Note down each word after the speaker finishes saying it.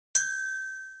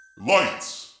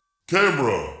Lights,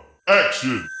 camera,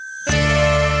 action.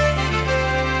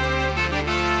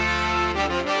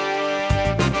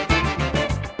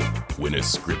 When a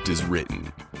script is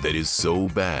written that is so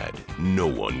bad, no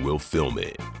one will film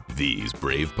it. These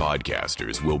brave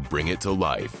podcasters will bring it to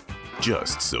life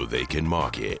just so they can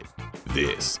mock it.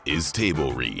 This is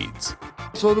Table Reads.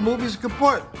 So the movie's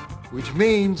kaput, which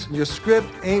means your script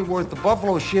ain't worth the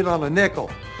buffalo shit on a nickel.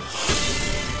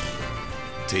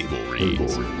 Table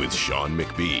Reads with Sean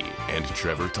McBee and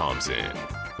Trevor Thompson.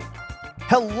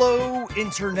 Hello,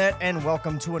 Internet, and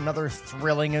welcome to another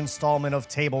thrilling installment of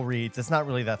Table Reads. It's not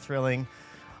really that thrilling.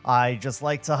 I just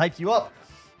like to hype you up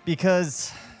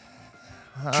because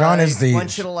Sean is the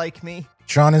want you to like me.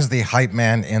 Sean is the hype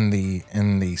man in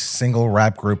the single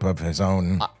rap group of his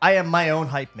own. I am my own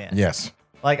hype man. Yes.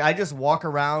 Like, I just walk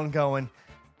around going,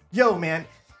 yo, man,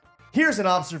 here's an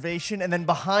observation, and then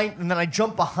I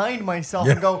jump behind myself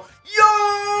and go,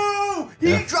 yo,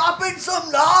 he's dropping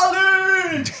some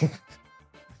knowledge.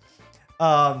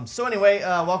 So anyway,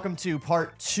 welcome to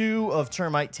part 2 of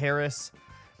Termite Terrace,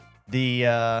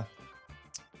 the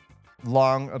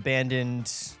long abandoned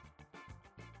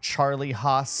Charlie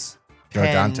Haas,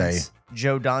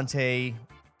 Joe Dante,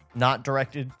 not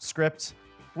directed script.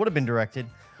 Would have been directed,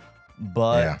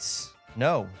 but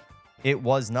no, it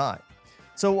was not.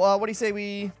 So what do you say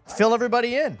we fill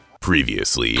everybody in?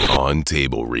 Previously on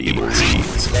Table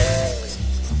Reads.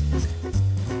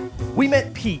 We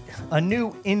met Pete, a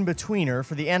new in-betweener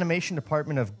for the animation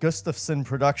department of Gustafson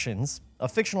Productions, a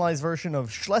fictionalized version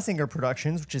of Schlesinger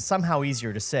Productions, which is somehow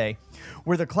easier to say,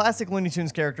 where the classic Looney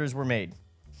Tunes characters were made.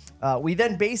 We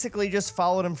then basically just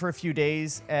followed him for a few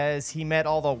days as he met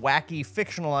all the wacky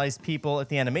fictionalized people at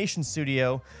the animation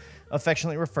studio,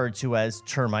 affectionately referred to as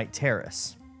Termite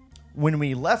Terrace. When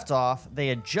we left off, they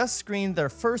had just screened their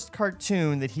first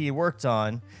cartoon that he worked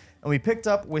on, and we picked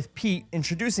up with Pete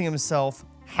introducing himself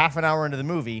half an hour into the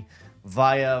movie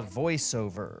via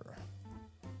voiceover.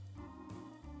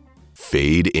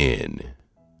 Fade in.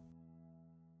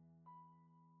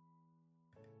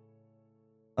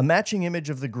 A matching image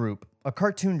of the group, a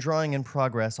cartoon drawing in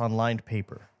progress on lined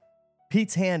paper.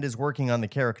 Pete's hand is working on the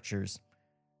caricatures.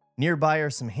 Nearby are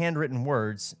some handwritten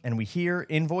words, and we hear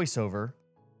in voiceover,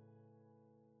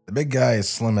 The big guy is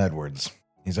Slim Edwards.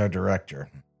 He's our director.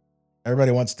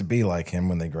 Everybody wants to be like him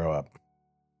when they grow up.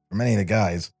 For many of the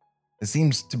guys, it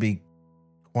seems to be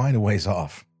quite a ways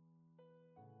off.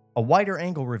 a wider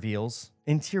angle reveals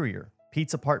interior,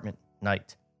 Pete's apartment,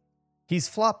 night. He's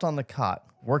flopped on the cot,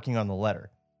 working on the letter.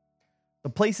 The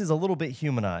place is a little bit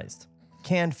humanized.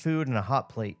 Canned food and a hot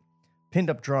plate. Pinned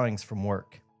up drawings from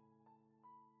work.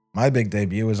 My big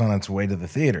debut is on its way to the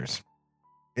theaters.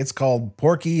 It's called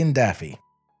Porky and Daffy.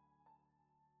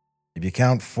 If you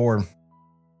count 4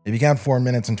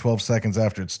 minutes and 12 seconds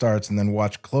after it starts and then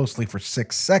watch closely for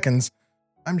 6 seconds,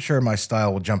 I'm sure my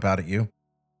style will jump out at you.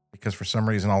 Because for some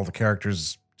reason, all the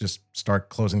characters just start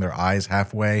closing their eyes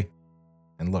halfway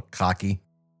and look cocky.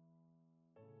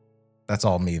 That's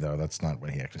all me, though. That's not what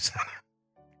he actually said.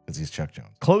 Because he's Chuck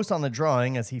Jones. Close on the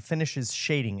drawing as he finishes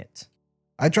shading it.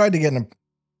 I tried to get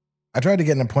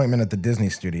an appointment at the Disney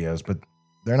studios, but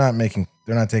they're not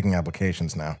taking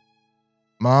applications now.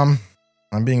 Mom,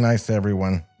 I'm being nice to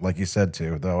everyone, like you said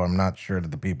to, though I'm not sure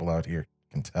that the people out here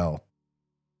can tell.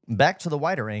 Back to the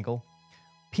wider angle,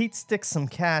 Pete sticks some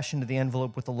cash into the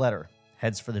envelope with the letter,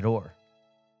 heads for the door.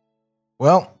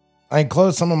 Well, I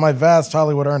enclosed some of my vast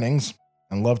Hollywood earnings,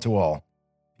 and love to all.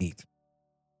 Pete.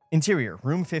 Interior,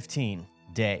 room 15,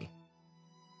 day.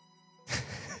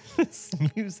 This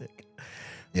music.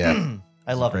 Yeah.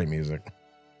 I love great it. music.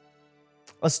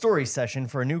 A story session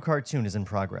for a new cartoon is in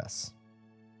progress.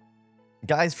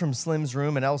 Guys from Slim's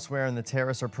room and elsewhere in the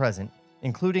terrace are present,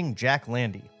 including Jack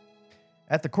Landy.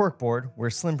 At the corkboard, where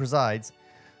Slim presides,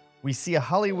 we see a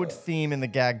Hollywood theme in the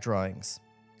gag drawings.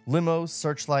 Limos,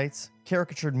 searchlights,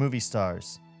 caricatured movie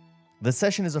stars. The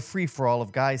session is a free-for-all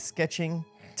of guys sketching,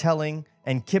 telling,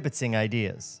 and kibitzing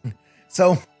ideas.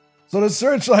 So the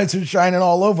searchlights are shining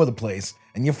all over the place,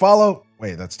 and you follow...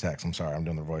 Wait, that's text. I'm sorry, I'm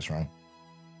doing the voice wrong.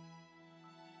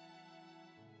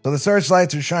 So the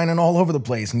searchlights are shining all over the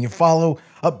place, and you follow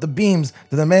up the beams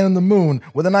to the man in the moon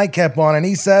with a nightcap on, and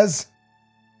he says...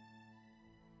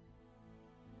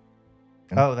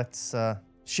 Oh, that's,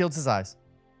 shields his eyes.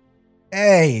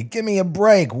 Hey, give me a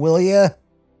break, will ya?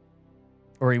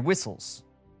 Or he whistles,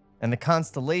 and the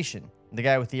constellation, the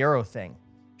guy with the arrow thing,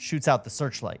 shoots out the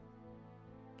searchlight.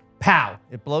 Pow!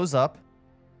 It blows up.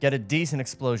 Get a decent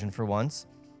explosion for once.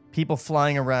 People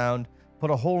flying around.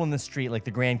 Put a hole in the street like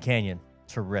the Grand Canyon.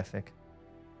 Terrific.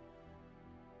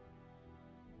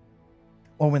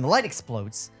 Or when the light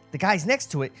explodes, The guys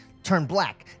next to it turn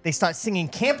black. They start singing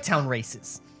Camptown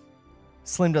races.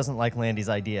 Slim doesn't like Landy's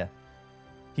idea.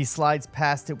 He slides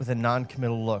past it with a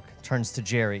non-committal look, turns to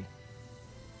Jerry.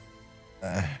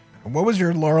 What was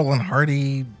your Laurel and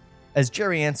Hardy? As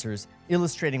Jerry answers,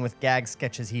 illustrating with gag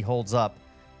sketches he holds up,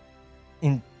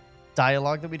 in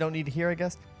dialogue that we don't need to hear, I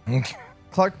guess,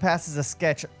 Clark passes a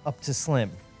sketch up to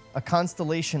Slim. A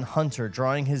constellation hunter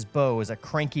drawing his bow as a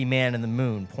cranky man in the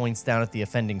moon points down at the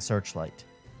offending searchlight.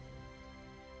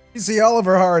 You see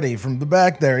Oliver Hardy from the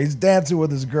back there. He's dancing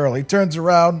with his girl. He turns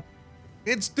around.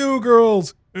 It's two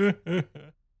girls.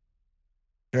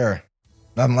 Sure.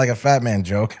 Nothing like a fat man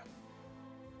joke.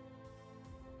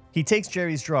 He takes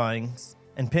Jerry's drawings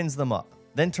and pins them up,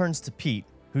 then turns to Pete,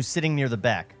 who's sitting near the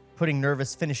back, putting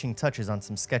nervous finishing touches on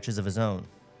some sketches of his own.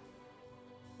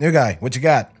 New guy, what you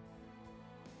got?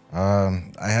 I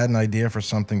had an idea for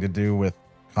something to do with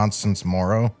Constance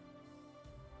Morrow.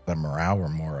 Is that Morrow or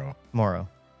Morrow? Morrow.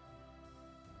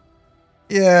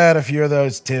 Yeah, I had a few of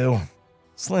those too.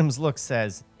 Slim's look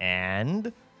says,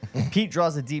 and? Pete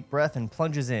draws a deep breath and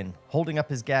plunges in, holding up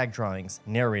his gag drawings,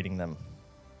 narrating them.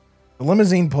 The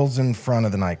limousine pulls in front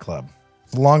of the nightclub.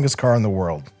 It's the longest car in the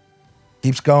world.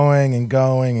 Keeps going and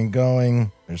going and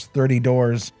going. There's 30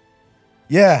 doors.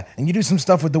 Yeah, and you do some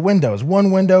stuff with the windows.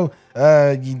 One window,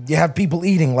 you have people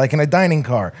eating like in a dining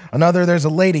car. Another, there's a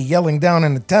lady yelling down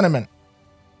in a tenement.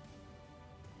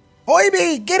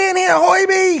 Hoiby, get in here,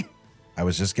 Hoiby! I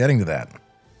was just getting to that.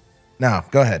 Now,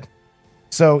 go ahead.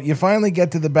 So you finally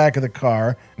get to the back of the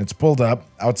car, and it's pulled up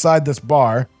outside this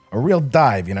bar, a real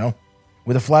dive, you know,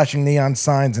 with the flashing neon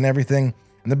signs and everything,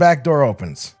 and the back door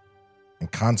opens,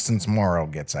 and Constance Morrow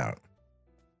gets out.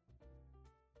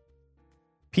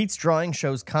 Pete's drawing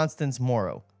shows Constance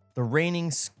Morrow, the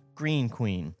reigning screen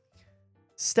queen,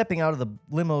 stepping out of the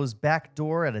limo's back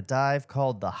door at a dive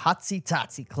called the Hotsy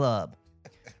Totsy Club.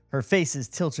 Her face is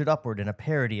tilted upward in a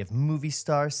parody of movie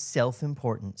star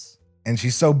self-importance. And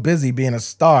she's so busy being a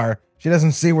star, she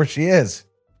doesn't see where she is.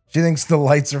 She thinks the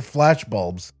lights are flash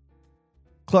bulbs.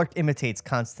 Clark imitates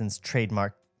Constance's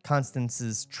trademark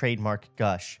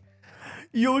gush.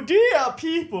 You dear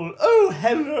people, oh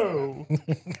hello.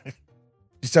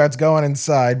 She starts going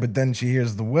inside, but then she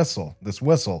hears this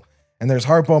whistle, and there's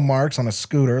Harpo Marx on a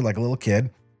scooter like a little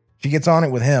kid. She gets on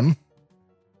it with him.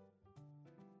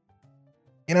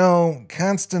 You know,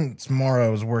 Constance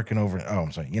Morrow's working over... Oh,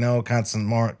 I'm sorry. You know,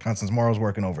 Constance Morrow's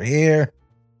working over here.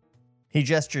 He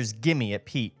gestures gimme at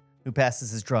Pete, who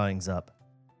passes his drawings up.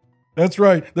 That's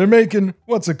right. They're making,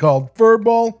 what's it called,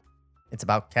 furball? It's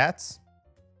about cats?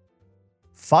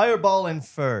 Fireball and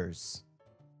furs.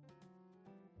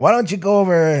 Why don't you go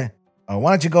over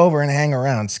and hang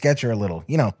around, sketch her a little?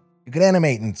 You know, you could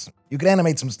animate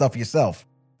some stuff yourself.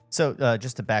 So,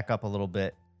 just to back up a little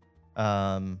bit,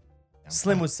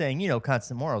 Slim was saying, you know,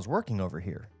 Constance Morrow's working over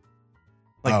here.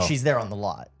 Like, she's there on the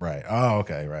lot. Right. Oh,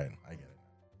 okay, right. I get it.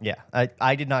 Yeah,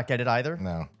 I did not get it either.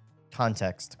 No.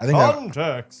 Context. I think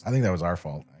that was our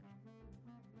fault.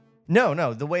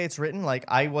 No, the way it's written, like,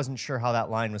 I wasn't sure how that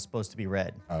line was supposed to be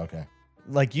read. Oh, okay.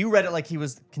 Like, you read it like he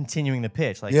was continuing the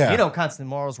pitch. Like, yeah. You know, Constance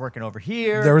Morrow's working over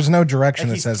here. There was no direction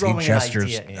Like that says he throwing an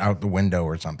gestures idea in. out the window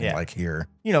or something Yeah. like here.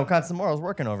 You know, Constance Morrow's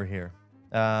working over here.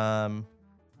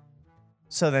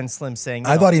 So then Slim's saying...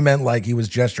 I thought he meant like he was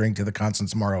gesturing to the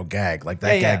Constance Morrow gag. Like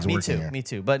that gag's me working too, here. Me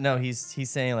too. But no, he's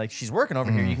saying like, she's working over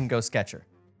here. You can go sketch her.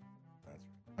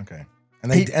 Okay.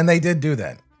 And they did do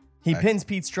that. He pins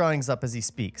Pete's drawings up as he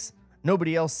speaks.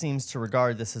 Nobody else seems to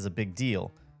regard this as a big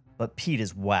deal, but Pete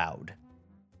is wowed.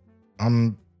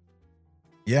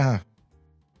 Yeah,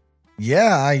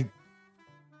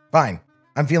 fine.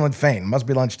 I'm feeling faint. Must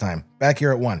be lunchtime. Back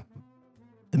here at 1.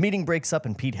 The meeting breaks up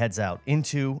and Pete heads out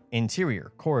into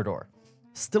interior corridor.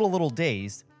 Still a little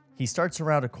dazed, he starts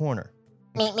around a corner.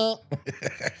 That's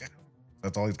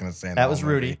all he's going to say in the That whole was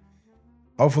movie. Rudy.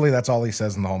 Hopefully that's all he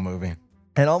says in the whole movie.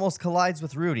 And almost collides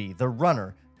with Rudy, the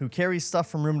runner, who carries stuff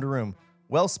from room to room.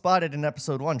 Well spotted in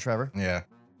episode 1, Trevor. Yeah.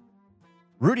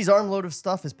 Rudy's armload of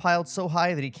stuff is piled so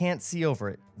high that he can't see over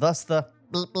it. Thus the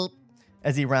beep beep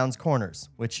as he rounds corners,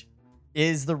 which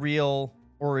is the real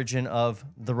origin of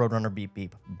the Roadrunner beep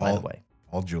beep, by the way.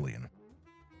 All Julian.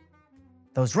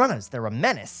 Those runners, they're a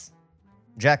menace.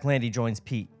 Jack Landy joins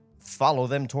Pete. Follow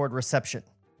them toward reception.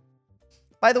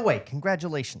 By the way,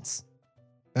 congratulations.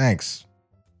 Thanks.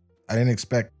 I didn't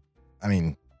expect,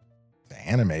 to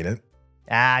animate it.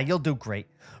 You'll do great.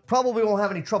 Probably won't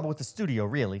have any trouble with the studio,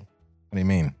 really. What do you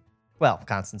mean? Well,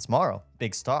 Constance Morrow,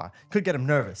 big star. Could get him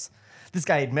nervous. This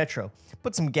guy at Metro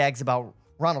put some gags about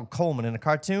Ronald Coleman in a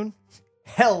cartoon.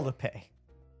 Hell to pay.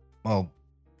 Well,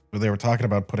 they were talking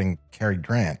about putting Cary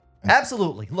Grant.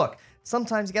 Absolutely. Look,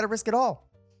 Sometimes you gotta risk it all.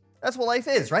 That's what life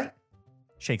is, right?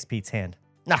 Shakes Pete's hand.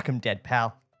 Knock him dead,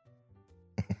 pal.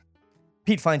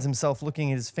 Pete finds himself looking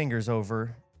his fingers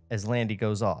over as Landy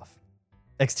goes off.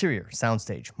 Exterior,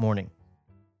 soundstage, morning.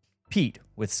 Pete,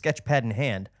 with sketchpad in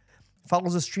hand,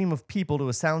 follows a stream of people to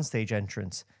a soundstage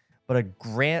entrance, but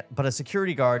a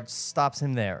security guard stops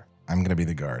him there. I'm going to be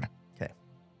the guard. Okay.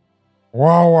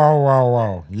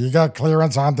 Whoa. You got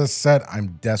clearance on this set?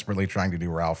 I'm desperately trying to do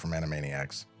Ralph from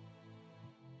Animaniacs.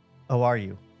 Oh, are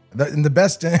you? The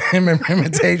best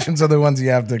imitations are the ones you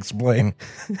have to explain.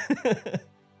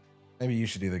 Maybe you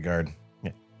should do the guard.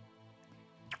 Yeah.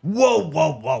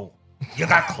 Whoa. You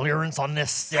got clearance on this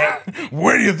set?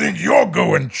 Where do you think you're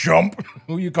going, chump?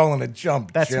 Who you calling a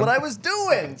chump? That's chimp? what I was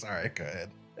doing. It's all right, go ahead.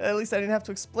 At least I didn't have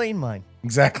to explain mine.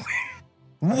 Exactly.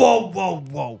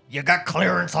 Whoa. You got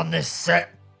clearance on this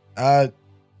set? I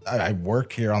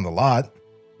work here on the lot.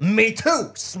 Me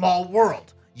too. Small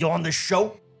world. You on the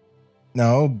show?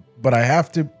 No, but I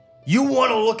have to. You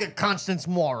want to look at Constance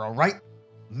Morrow, right?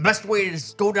 Best way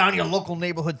is go down to your local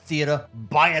neighborhood theater,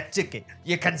 buy a ticket.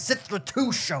 You can sit through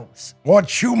 2 shows. Or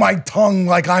chew my tongue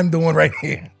like I'm doing right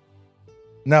here.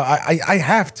 No, I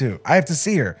have to. I have to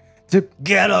see her.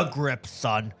 Get a grip,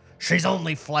 son. She's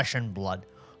only flesh and blood.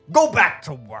 Go back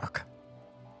to work.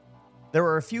 There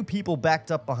are a few people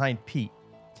backed up behind Pete.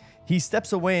 He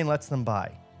steps away and lets them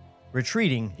by.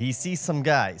 Retreating, he sees some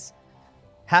guys.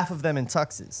 Half of them in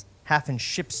tuxes, half in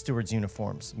ship stewards'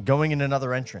 uniforms, going in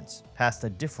another entrance, past a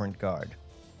different guard.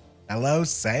 Hello,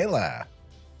 sailor.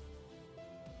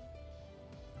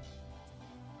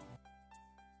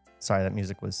 Sorry, that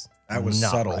music was That was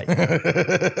not subtle. right.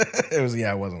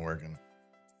 It wasn't working.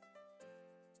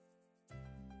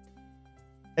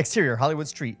 Exterior, Hollywood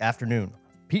Street, afternoon.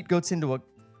 Pete goes into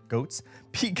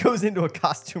a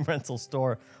costume rental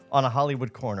store on a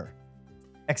Hollywood corner.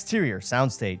 Exterior,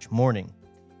 soundstage, morning.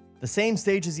 The same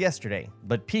stage as yesterday,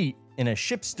 but Pete, in a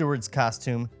ship steward's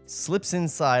costume, slips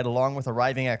inside along with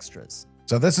arriving extras.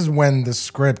 So this is when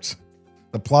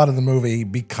the plot of the movie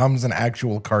becomes an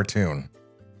actual cartoon.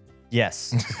 Yes.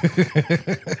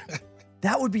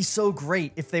 That would be so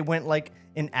great if they went like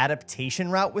an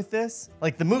adaptation route with this,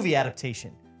 like the movie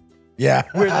adaptation. Yeah.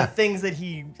 Where the things that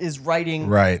he is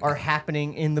writing are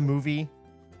happening in the movie.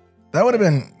 That would have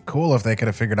been cool if they could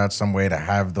have figured out some way to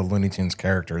have the Looney Tunes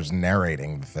characters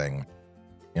narrating the thing.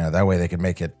 You know, that way they could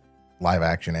make it live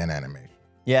action and animation.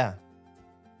 Yeah.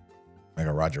 Like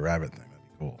a Roger Rabbit thing. That'd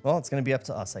be cool. Well, it's going to be up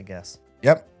to us, I guess.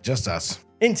 Yep, just us.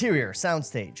 Interior,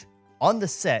 soundstage. On the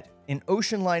set, an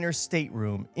ocean liner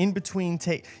stateroom in between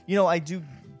I do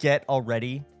get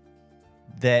already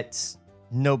that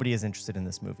nobody is interested in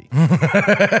this movie.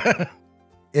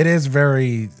 It is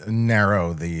very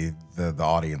narrow, the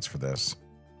audience for this.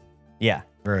 Yeah.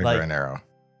 Very narrow.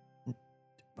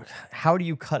 How do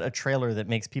you cut a trailer that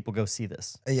makes people go see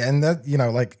this? Yeah, and that,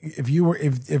 like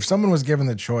if someone was given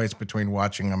the choice between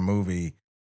watching a movie,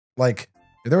 like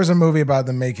if there was a movie about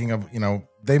the making of,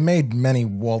 they made many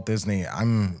Walt Disney.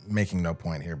 I'm making no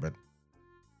point here, but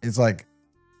it's like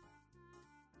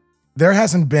there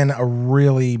hasn't been a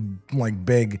really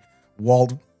big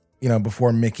Walt,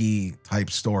 before Mickey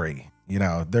type story.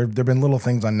 There've been little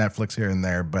things on Netflix here and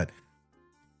there, but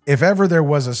if ever there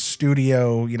was a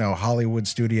studio, Hollywood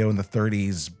studio in the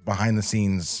 30s behind the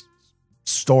scenes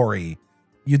story,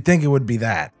 you'd think it would be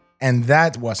that. And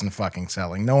that wasn't fucking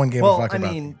selling. No one gave a fuck about it.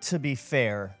 I mean, to be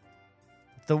fair,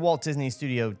 the Walt Disney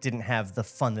Studio didn't have the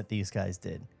fun that these guys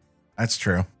did. That's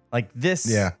true. Like this,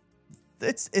 yeah,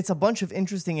 it's a bunch of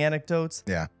interesting anecdotes.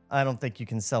 Yeah. I don't think you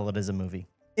can sell it as a movie.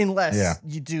 Unless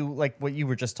you do like what you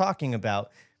were just talking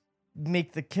about,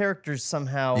 make the characters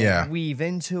somehow weave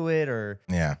into it or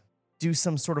do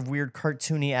some sort of weird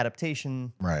cartoony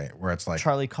adaptation. Right, where it's like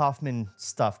Charlie Kaufman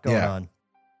stuff going on.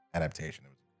 Adaptation.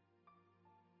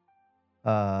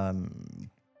 The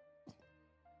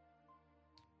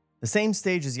same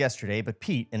stage as yesterday, but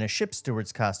Pete, in a ship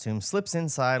steward's costume, slips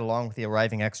inside along with the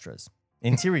arriving extras.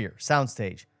 Interior,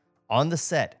 soundstage. On the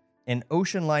set, an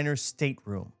ocean liner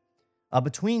stateroom. A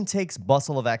between takes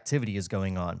bustle of activity is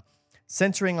going on,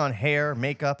 centering on hair,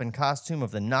 makeup, and costume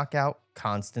of the knockout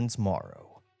Constance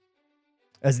Morrow.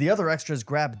 As the other extras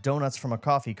grab donuts from a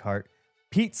coffee cart,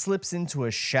 Pete slips into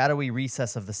a shadowy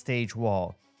recess of the stage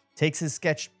wall, takes his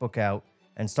sketchbook out,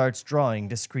 and starts drawing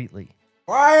discreetly.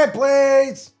 Quiet,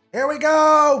 please! Here we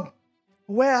go!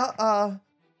 Well,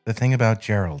 The thing about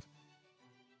Gerald.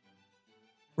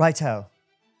 Righto.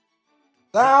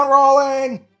 Sound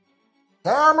rolling!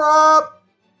 Camera up!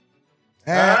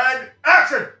 And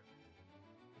action!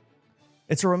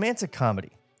 It's a romantic comedy,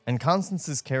 and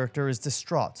Constance's character is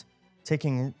distraught,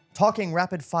 talking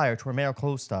rapid fire to her male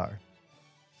co-star.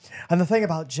 And the thing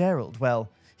about Gerald, well,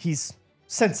 he's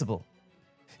sensible.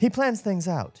 He plans things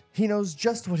out. He knows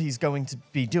just what he's going to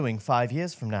be doing 5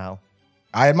 years from now.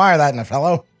 I admire that in a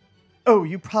fellow. Oh,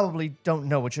 you probably don't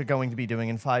know what you're going to be doing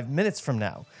in 5 minutes from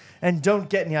now. And don't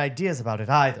get any ideas about it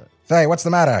either. Say, what's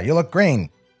the matter? You look green.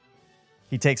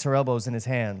 He takes her elbows in his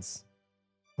hands.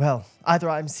 Well, either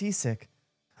I'm seasick,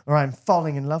 or I'm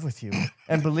falling in love with you.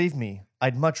 And believe me,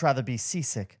 I'd much rather be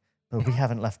seasick, but we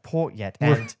haven't left port yet,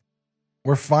 and...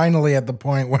 We're finally at the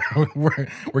point where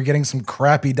we're getting some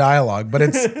crappy dialogue, but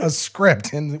it's a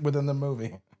script within the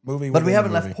movie. But we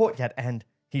haven't left port yet, and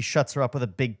he shuts her up with a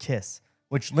big kiss,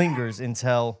 which lingers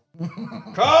until...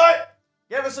 Cut!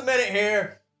 Give us a minute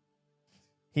here.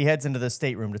 He heads into the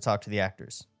stateroom to talk to the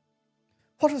actors.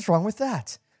 What was wrong with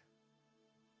that?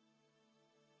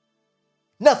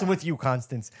 Nothing with you,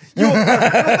 Constance. You were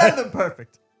perfect. You're better than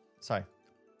perfect. Sorry.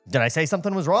 Did I say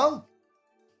something was wrong?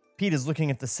 Pete is looking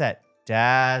at the set,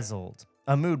 dazzled,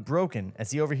 a mood broken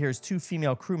as he overhears two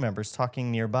female crew members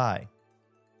talking nearby.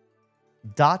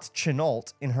 Dot Chenault,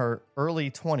 in her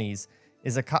early 20s,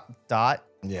 is a Dot?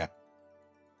 Yeah.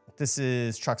 This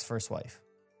is Chuck's first wife.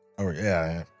 Oh,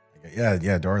 yeah,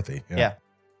 Dorothy. Yeah.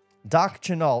 Doc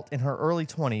Chenault, in her early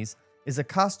 20s, is a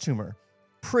costumer.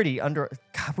 Pretty under...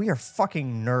 God, we are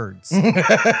fucking nerds.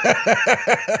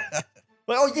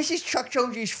 Well, this is Chuck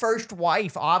Jones's first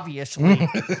wife, obviously.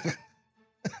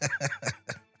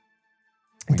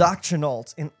 Doc Chenault,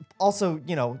 and also,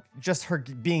 you know, just her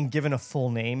being given a full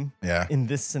name in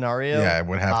this scenario. Yeah, it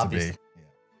would have obviously. to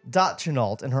be. Dot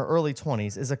Chenault, in her early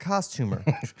 20s, is a costumer.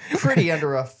 Pretty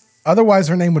under a... Otherwise,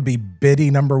 her name would be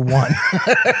Biddy number 1.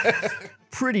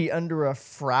 Pretty under a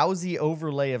frowsy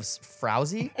overlay of...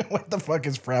 Frowsy? What the fuck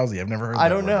is frowsy? I've never heard that I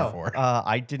don't word know. before.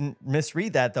 I didn't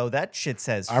misread that, though. That shit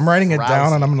says I'm writing it down,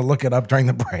 frowsy. and I'm going to look it up during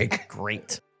the break.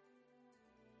 Great.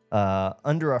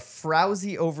 Under a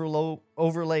frowsy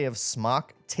overlay of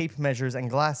smock, tape measures, and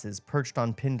glasses perched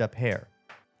on pinned-up hair.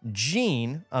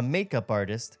 Jean, a makeup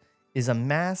artist, is a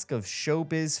mask of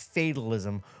showbiz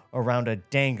fatalism around a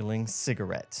dangling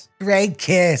cigarette. Great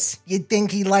kiss. You'd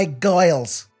think he liked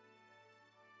Goyles.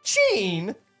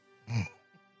 Jean?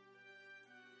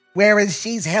 Whereas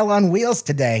she's hell on wheels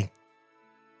today.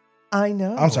 I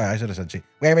know. I'm sorry, I should have said she.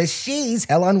 Whereas she's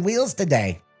hell on wheels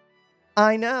today.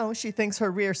 I know. She thinks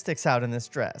her rear sticks out in this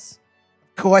dress.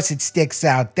 Of course it sticks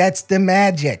out. That's the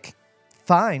magic.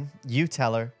 Fine. You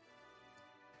tell her.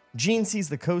 Jean sees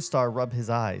the co-star rub his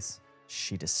eyes.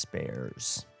 She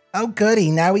despairs. Oh,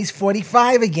 goody. Now he's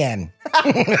 45 again.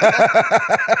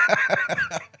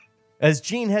 As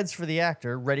Jean heads for the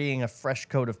actor, readying a fresh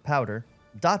coat of powder,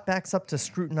 Dot backs up to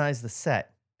scrutinize the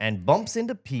set and bumps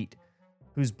into Pete,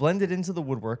 who's blended into the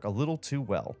woodwork a little too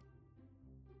well.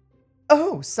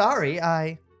 Oh, sorry,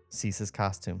 I sees his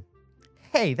costume.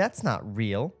 Hey, that's not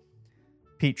real.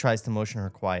 Pete tries to motion her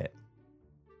quiet.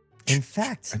 In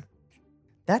fact,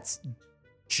 that's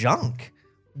junk.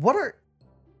 What are...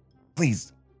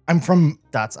 Please, I'm from...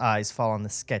 Dot's eyes fall on the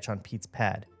sketch on Pete's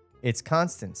pad. It's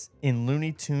Constance in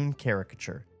Looney Tune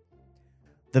caricature.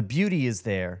 The beauty is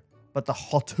there, but the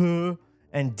hauteur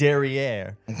and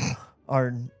derriere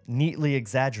are neatly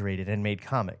exaggerated and made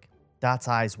comic. Dot's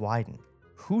eyes widen.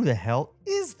 Who the hell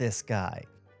is this guy?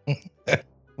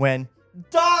 When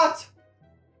Dot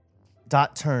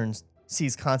turns,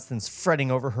 sees Constance fretting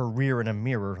over her rear in a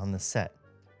mirror on the set.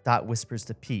 Dot whispers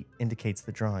to Pete, indicates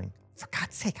the drawing. For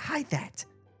God's sake, hide that.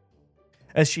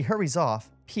 As she hurries off,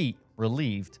 Pete,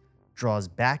 relieved, draws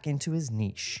back into his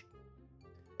niche.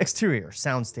 Exterior,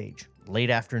 soundstage, late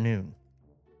afternoon.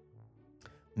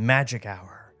 Magic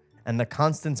hour, and the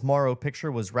Constance Morrow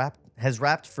picture has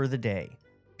wrapped for the day.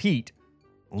 Pete,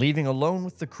 leaving alone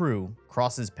with the crew,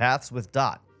 crosses paths with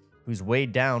Dot, who's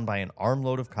weighed down by an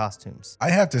armload of costumes. I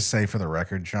have to say for the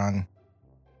record, Sean,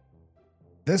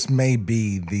 this may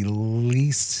be the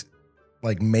least,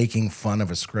 making fun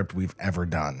of a script we've ever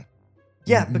done.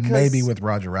 Yeah, because... Maybe with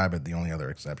Roger Rabbit, the only other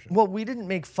exception. Well, we didn't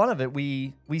make fun of it.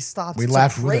 We stopped We to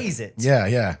laughed praise with it.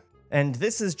 Yeah. And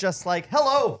this is just like,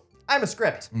 hello, I'm a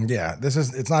script. Yeah,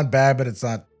 it's not bad, but it's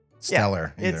not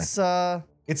stellar either.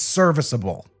 It's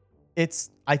serviceable.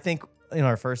 I think in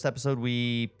our first episode,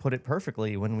 we put it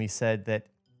perfectly when we said that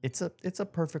it's a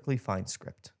perfectly fine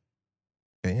script.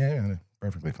 Yeah,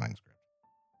 perfectly fine script.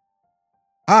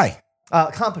 Hi.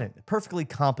 Competent. Perfectly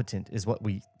competent is what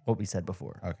we said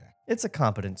before. Okay. It's a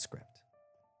competent script.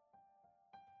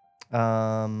 Being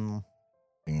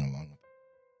along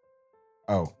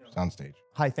with soundstage.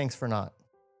 Hi, thanks for not.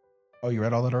 Oh, you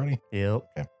read all that already? Yep.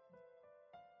 Okay.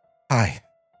 Hi.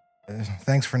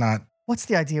 Thanks for not. What's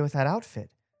the idea with that outfit?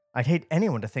 I'd hate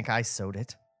anyone to think I sewed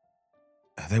it.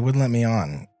 They wouldn't let me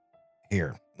on.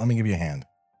 Here, let me give you a hand.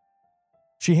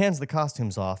 She hands the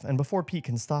costumes off, and before Pete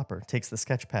can stop her, takes the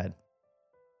sketch pad.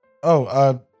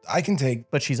 Oh, I can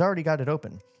take... But she's already got it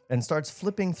open, and starts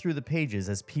flipping through the pages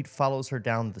as Pete follows her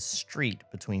down the street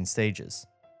between stages.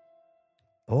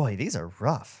 Boy, these are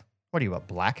rough. What are you, a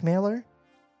blackmailer?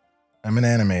 I'm an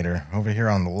animator over here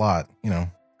on the lot.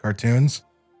 Cartoons.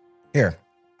 Here,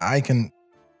 I can...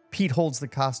 Pete holds the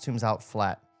costumes out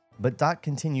flat, but Dot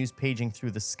continues paging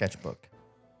through the sketchbook.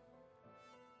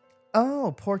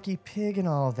 Oh, Porky Pig and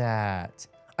all that.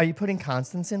 Are you putting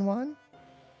Constance in one?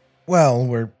 Well,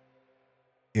 we're...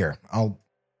 Here, I'll...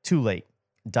 Too late.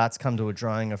 Dot's come to a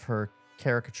drawing of her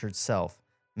caricatured self,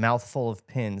 mouth full of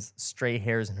pins, stray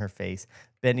hairs in her face,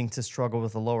 bending to struggle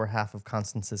with the lower half of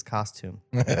Constance's costume.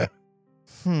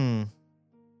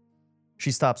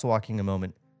 She stops walking a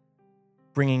moment,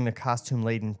 bringing the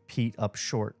costume-laden Pete up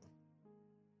short,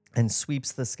 and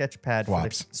sweeps the sketchpad.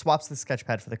 Swaps the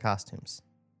sketchpad for the costumes.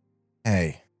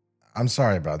 Hey, I'm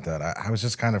sorry about that. I was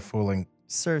just kind of fooling.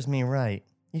 Serves me right.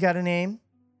 You got a name?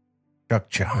 Chuck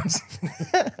Jones.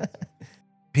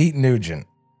 Pete Nugent.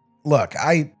 Look,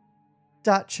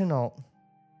 Dot Chenault.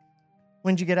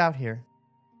 When'd you get out here?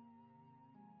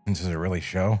 Does it really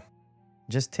show?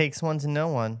 Just takes one to know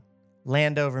one.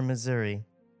 Landover, Missouri.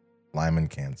 Lyman,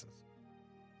 Kansas.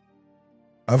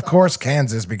 Of course,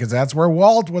 Kansas, because that's where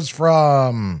Walt was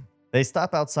from. They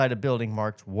stop outside a building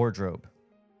marked wardrobe.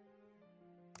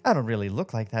 I don't really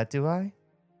look like that, do I?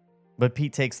 But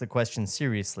Pete takes the question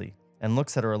seriously and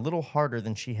looks at her a little harder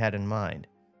than she had in mind,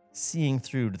 seeing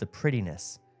through to the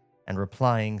prettiness and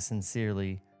replying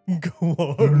sincerely, Go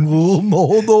on. No.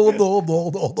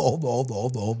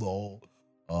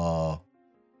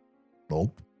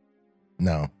 Nope.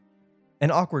 No.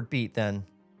 An awkward beat then.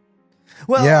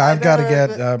 Well, yeah, I've got to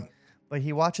get... But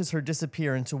he watches her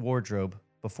disappear into wardrobe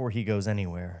before he goes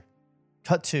anywhere.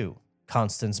 Cut 2.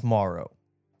 Constance Morrow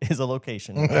is a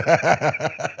location.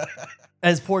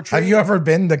 As portrayed... Have you ever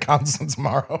been to Constance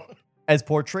Morrow? As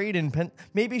portrayed in...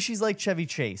 Maybe she's like Chevy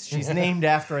Chase. She's named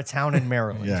after a town in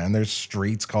Maryland. Yeah, and there's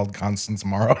streets called Constance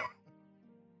Morrow.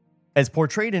 As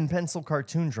portrayed in pencil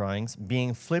cartoon drawings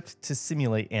being flipped to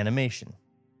simulate animation.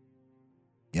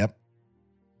 Yep.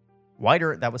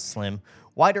 That was slim.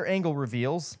 Wider angle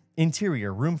reveals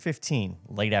interior, room 15,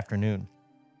 late afternoon.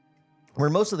 Where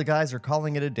most of the guys are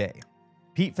calling it a day.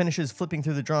 Pete finishes flipping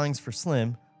through the drawings for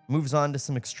Slim, moves on to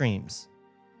some extremes.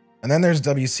 And then there's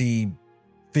W.C.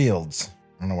 Fields.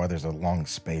 I don't know why there's a long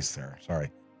space there.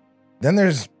 Sorry. Then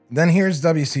here's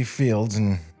W.C. Fields,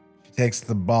 and she takes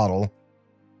the bottle.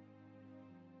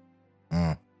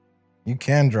 You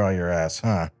can draw your ass,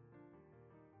 huh?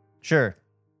 Sure.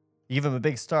 You give him a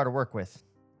big star to work with.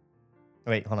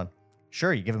 Wait, hold on.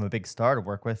 Sure, you give him a big star to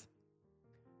work with.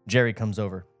 Jerry comes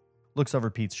over, looks over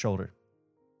Pete's shoulder.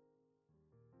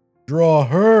 Draw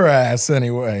her ass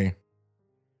anyway.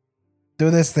 Do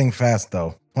this thing fast,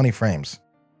 though. 20 frames.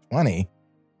 20?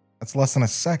 That's less than a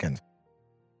second.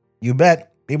 You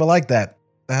bet. People like that.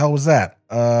 The hell was that?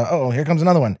 Here comes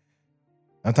another one.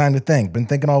 No time to think. Been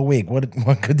thinking all week. What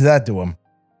good did that do him?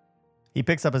 He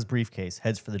picks up his briefcase,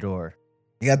 heads for the door.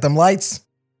 You got them lights?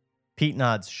 Pete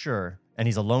nods, sure, and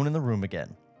he's alone in the room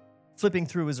again. Flipping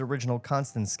through his original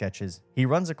Constance sketches, he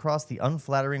runs across the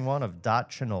unflattering one of Dot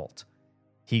Chenault.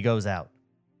 He goes out.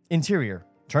 Interior,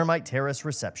 Termite Terrace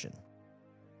reception.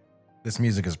 This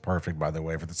music is perfect, by the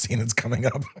way, for the scene that's coming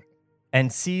up.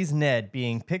 And sees Ned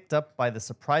being picked up by the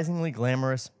surprisingly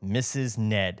glamorous Mrs.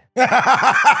 Ned.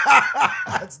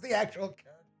 That's the actual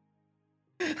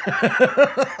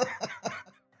character.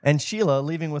 And Sheila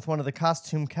leaving with one of the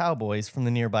costume cowboys from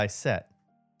the nearby set.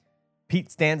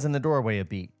 Pete stands in the doorway a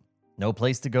beat. No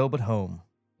place to go but home.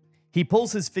 He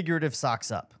pulls his figurative socks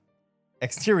up.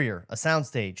 Exterior, a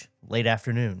soundstage, late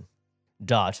afternoon.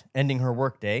 Dot, ending her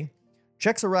workday,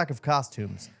 checks a rack of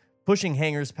costumes, pushing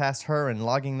hangers past her and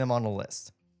logging them on a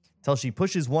list, till she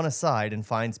pushes one aside and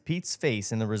finds Pete's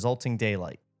face in the resulting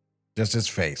daylight. Just his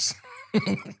face.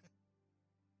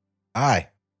 Hi.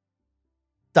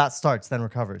 Dot starts, then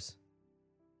recovers.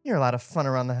 You're a lot of fun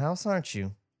around the house, aren't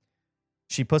you?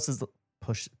 She pushes the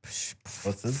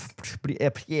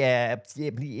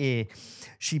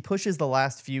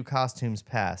last few costumes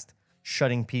past,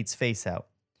 shutting Pete's face out.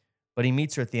 But he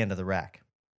meets her at the end of the rack.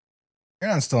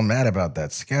 You're not still mad about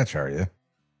that sketch, are you?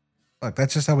 Look,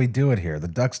 that's just how we do it here. The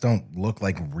ducks don't look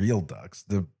like real ducks.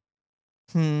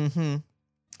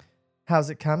 How's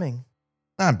it coming?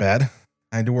 Not bad.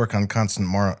 I had to work on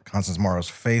Constance Morrow's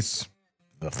face.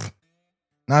 Ugh.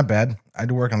 Not bad. I had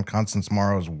to work on Constance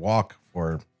Morrow's walk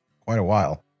for quite a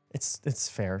while. It's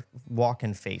fair. Walk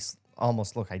and face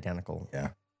almost look identical. Yeah.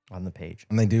 On the page.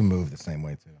 And they do move the same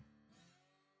way, too.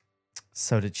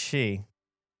 So did she.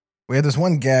 We had this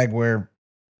one gag where,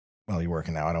 well, you're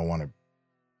working now. I don't want to.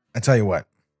 I tell you what.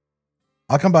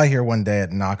 I'll come by here one day at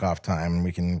knockoff time and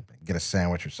we can get a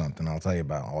sandwich or something. I'll tell you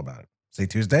all about it. See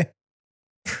Tuesday?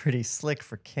 Pretty slick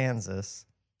for Kansas.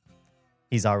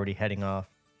 He's already heading off.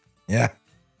 Yeah.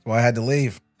 That's why I had to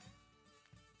leave.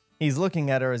 He's looking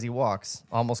at her as he walks,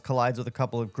 almost collides with a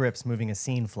couple of grips moving a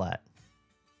scene flat.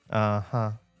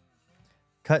 Uh-huh.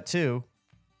 Cut 2.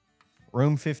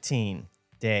 Room 15.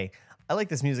 Day. I like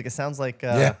this music. It sounds like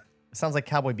it sounds like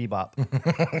Cowboy Bebop.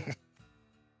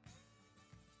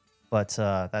 But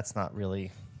that's not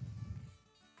really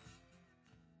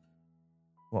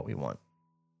what we want.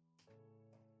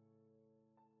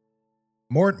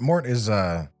 Mort is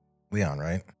Leon,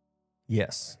 right?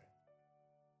 Yes.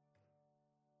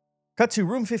 Cut to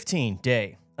room 15,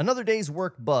 day. Another day's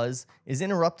work buzz is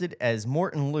interrupted as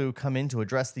Mort and Lou come in to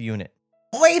address the unit.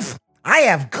 Boys, I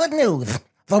have good news.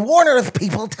 The Warner's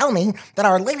people tell me that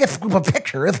our latest group of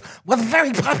pictures was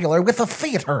very popular with the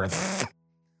theaters.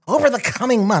 Over the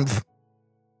coming month,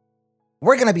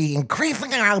 we're going to be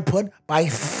increasing our output by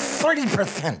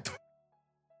 30%.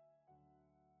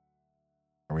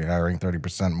 Are we hiring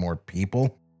 30% more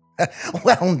people?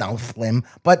 Well, no, Slim,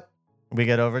 but We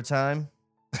get overtime?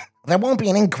 there won't be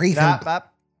an increase in...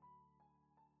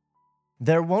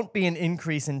 There won't be an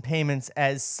increase in payments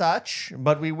as such,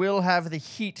 but we will have the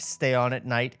heat stay on at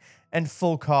night and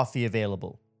full coffee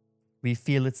available. We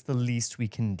feel it's the least we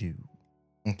can do.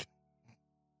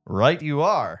 Right you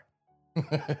are.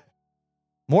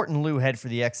 Mort and Lou head for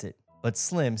the exit, but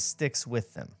Slim sticks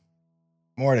with them.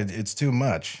 Mort, it's too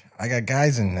much. I got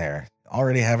guys in there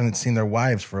already haven't seen their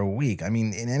wives for a week. I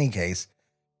mean,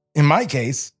 in my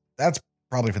case, that's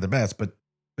probably for the best, but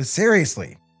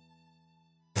seriously.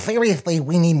 Seriously,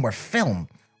 we need more film.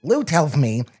 Lou tells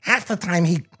me half the time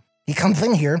he comes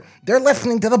in here, they're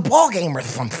listening to the ball game or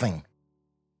something.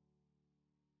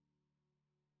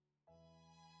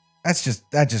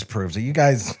 That just proves it. You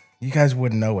guys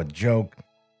wouldn't know a joke.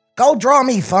 Go draw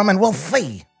me some and we'll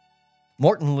see.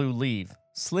 Mort and Lou leave,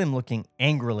 Slim looking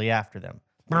angrily after them.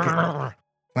 Can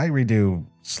I redo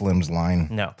Slim's line?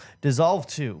 No. Dissolve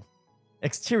 2.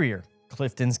 Exterior,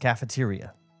 Clifton's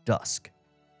cafeteria. Dusk.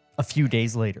 A few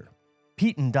days later,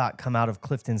 Pete and Dot come out of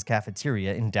Clifton's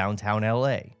cafeteria in downtown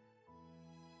LA.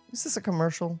 Is this a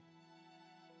commercial?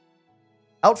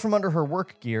 Out from under her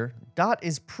work gear, Dot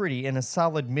is pretty in a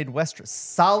solid Midwestern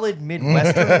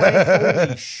way?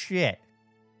 Holy shit.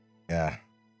 Yeah.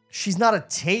 She's not a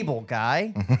table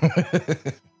guy.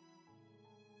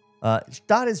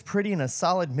 Dot is pretty in a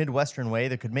solid Midwestern way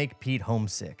that could make Pete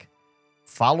homesick.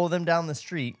 Follow them down the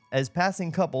street as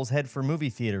passing couples head for movie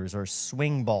theaters or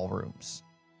swing ballrooms.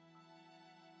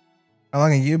 How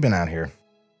long have you been out here?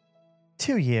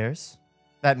 2 years.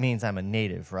 That means I'm a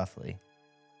native, roughly.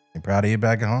 You proud of you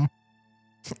back at home?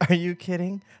 Are you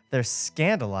kidding? They're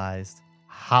scandalized.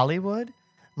 Hollywood?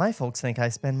 My folks think I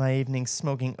spend my evenings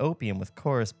smoking opium with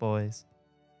chorus boys.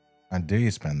 How do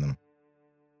you spend them?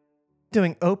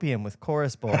 Doing opium with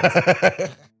chorus boys.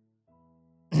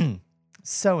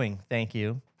 Sewing, thank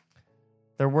you.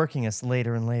 They're working us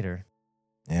later and later.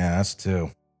 Yeah, us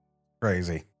too.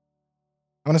 Crazy.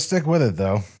 I'm gonna stick with it,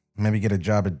 though. Maybe get a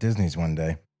job at Disney's one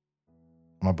day.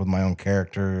 Come up with my own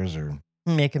characters or...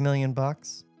 Make $1 million?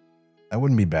 That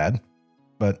wouldn't be bad.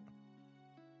 But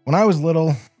when I was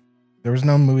little, there was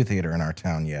no movie theater in our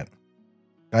town yet.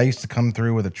 Guy used to come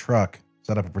through with a truck,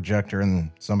 set up a projector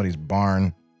in somebody's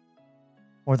barn.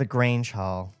 Or the Grange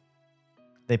Hall.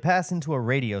 They pass into a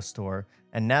radio store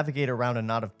and navigate around a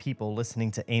knot of people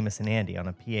listening to Amos and Andy on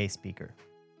a PA speaker.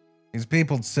 These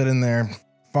people sit in there,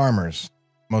 farmers,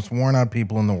 most worn out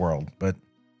people in the world, but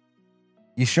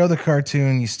you show the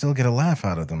cartoon, you still get a laugh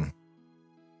out of them.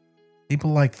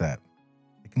 People like that.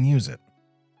 They can use it.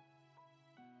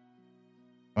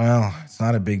 Well, it's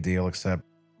not a big deal, except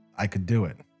I could do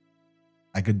it.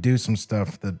 I could do some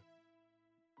stuff that...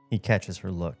 He catches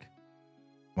her look.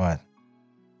 What?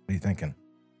 What are you thinking?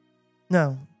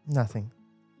 No, nothing.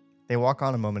 They walk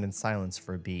on a moment in silence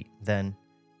for a beat. Then,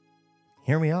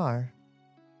 here we are.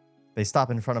 They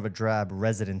stop in front of a drab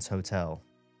residence hotel.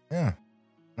 Yeah,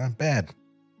 not bad.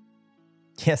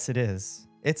 Yes, it is.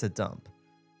 It's a dump.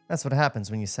 That's what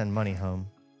happens when you send money home.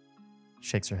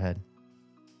 Shakes her head.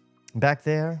 Back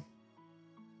there,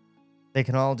 they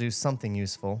can all do something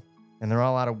useful, and they're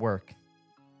all out of work.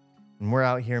 And we're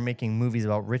out here making movies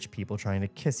about rich people trying to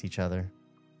kiss each other.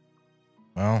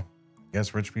 Well, I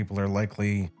guess rich people are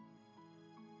likely...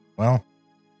 Well,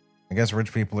 I guess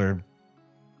rich people are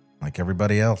like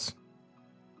everybody else.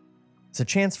 It's a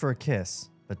chance for a kiss,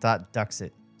 but Dot ducks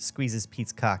it, squeezes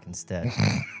Pete's cock instead.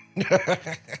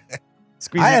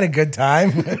 Squeezes, I had a good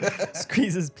time.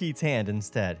 squeezes Pete's hand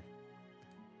instead.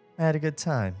 I had a good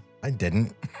time. I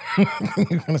didn't.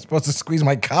 You were supposed to squeeze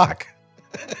my cock.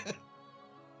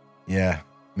 Yeah,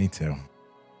 me too.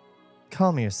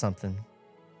 Call me or something.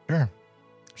 Sure.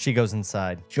 She goes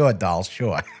inside. Sure, doll,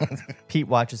 sure. Pete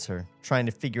watches her, trying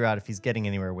to figure out if he's getting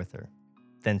anywhere with her,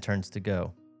 then turns to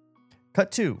go.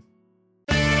 Cut 2.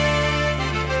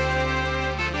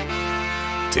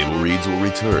 Table Reads will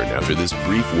return after this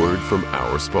brief word from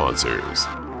our sponsors.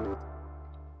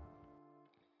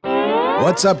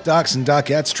 What's up, docs and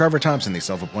docettes? Trevor Thompson, the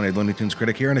self-appointed Looney Tunes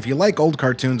critic here, and if you like old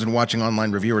cartoons and watching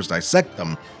online reviewers dissect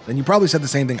them, then you probably said the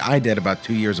same thing I did about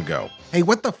 2 years ago. Hey,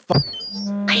 what the fuck?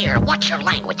 Here, watch your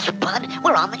language, you bud.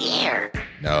 We're on the air.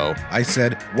 No, I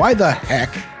said, why the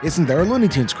heck isn't there a Looney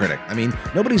Tunes critic? I mean,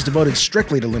 nobody's devoted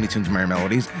strictly to Looney Tunes Merry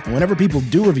Melodies, and whenever people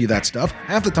do review that stuff,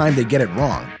 half the time they get it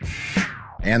wrong.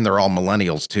 And they're all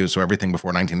millennials, too, so everything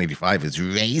before 1985 is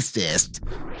racist.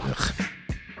 Ugh.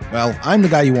 Well, I'm the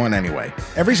guy you want anyway.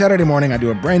 Every Saturday morning, I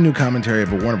do a brand new commentary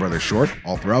of a Warner Brothers short.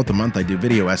 All throughout the month, I do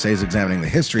video essays examining the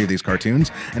history of these cartoons.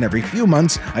 And every few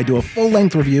months, I do a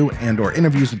full-length review and/or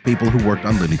interviews with people who worked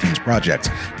on Looney Tunes projects.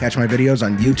 Catch my videos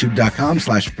on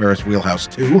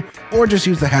youtube.com/FerrisWheelhouse2, or just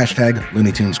use the hashtag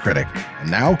Looney Tunes Critic.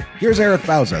 And now, here's Eric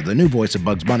Bauza, the new voice of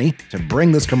Bugs Bunny, to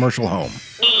bring this commercial home.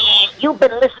 You've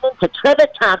been listening to Trevor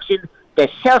Thompson, the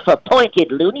self-appointed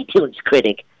Looney Tunes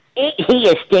critic. Ain't he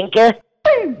a stinker?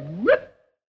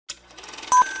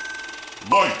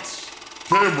 Lights,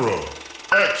 camera,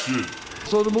 action.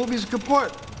 So the movie's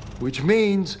kaput, which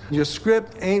means your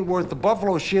script ain't worth the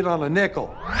buffalo shit on a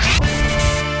nickel.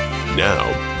 Now,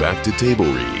 back to Table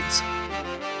Reads.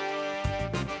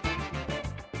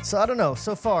 So I don't know.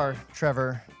 So far,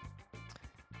 Trevor,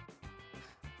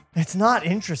 it's not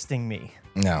interesting me.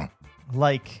 No.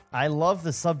 Like, I love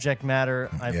the subject matter.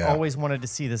 I've Yeah. always wanted to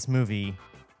see this movie,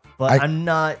 but I'm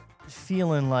not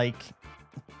feeling like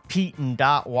Pete and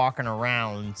Dot walking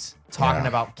around talking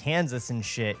about Kansas and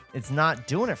shit. It's not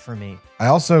doing it for me.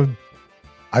 I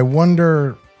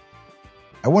wonder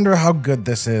how good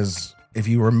this is if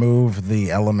you remove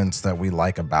the elements that we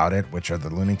like about it, which are the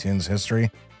Looney Tunes history.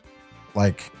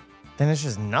 Like, Then it's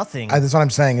just nothing. that's what I'm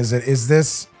saying. Is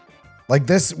this like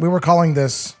this? We were calling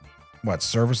this what,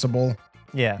 serviceable?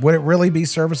 Yeah. Would it really be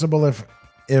serviceable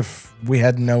if we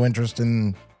had no interest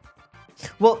in?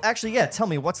 Well, actually, yeah. Tell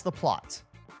me, what's the plot?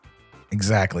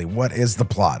 Exactly. What is the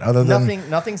plot other than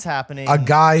Nothing's happening. a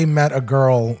guy met a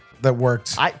girl that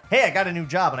worked? Hey, I got a new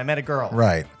job and I met a girl.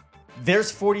 Right.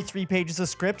 There's 43 pages of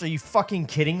script. Are you fucking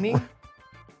kidding me?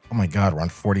 Oh my God, we're on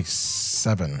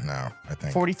 47 now, I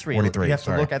think. 43. 43, You have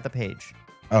sorry. to look at the page.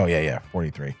 Oh, yeah,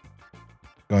 43.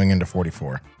 Going into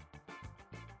 44.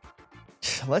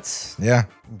 Let's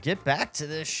get back to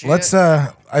this shit.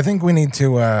 I think we need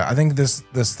to, I think this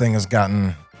thing has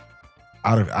gotten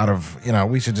out of,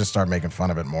 we should just start making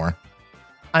fun of it more.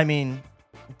 I mean,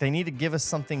 they need to give us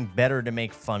something better to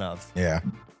make fun of. Yeah.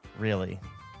 Really.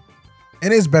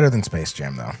 It is better than Space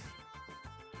Jam, though.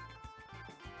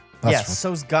 Yes,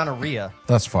 so's gonorrhea.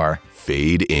 Thus far.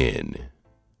 Fade in.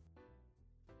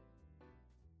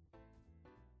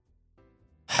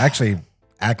 Actually,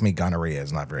 Acme gonorrhea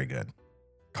is not very good.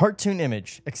 Cartoon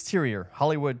image, exterior,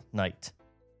 Hollywood, night.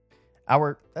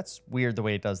 That's weird the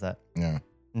way it does that. Yeah.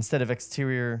 Instead of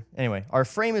exterior, anyway, our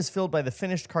frame is filled by the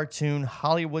finished cartoon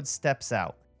Hollywood Steps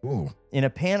Out. Ooh. In a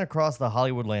pan across the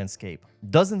Hollywood landscape,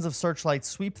 dozens of searchlights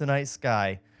sweep the night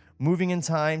sky, moving in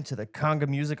time to the conga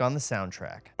music on the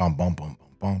soundtrack. Bum, bum, bum,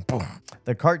 bum, bum, bum.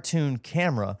 The cartoon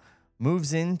camera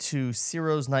moves into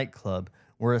Ciro's nightclub,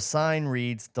 where a sign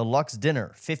reads, Deluxe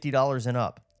Dinner, $50 and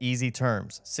up, easy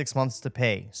terms, 6 months to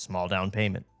pay, small down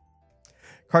payment.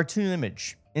 Cartoon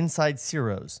image, inside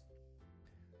Ciro's.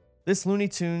 This Looney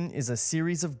Tune is a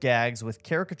series of gags with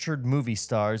caricatured movie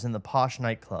stars in the posh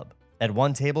nightclub. At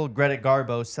one table, Greta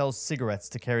Garbo sells cigarettes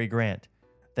to Cary Grant,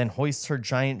 then hoists her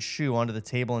giant shoe onto the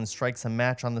table and strikes a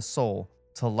match on the sole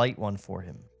to light one for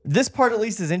him. This part at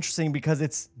least is interesting because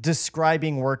it's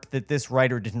describing work that this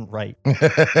writer didn't write.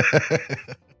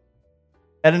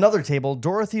 At another table,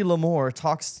 Dorothy Lamour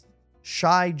talks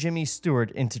shy Jimmy Stewart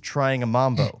into trying a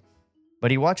mambo, but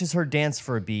he watches her dance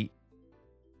for a beat,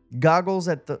 goggles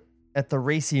at the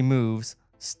racy moves,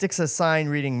 sticks a sign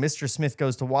reading Mr. Smith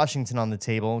Goes to Washington on the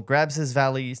table, grabs his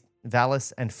valise,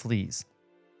 and flees.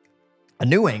 A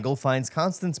new angle finds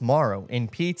Constance Morrow in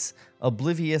Pete's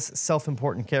oblivious,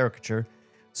 self-important caricature,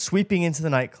 sweeping into the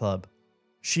nightclub.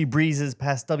 She breezes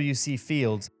past W.C.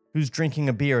 Fields, who's drinking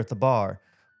a beer at the bar,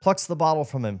 plucks the bottle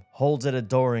from him, holds it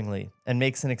adoringly, and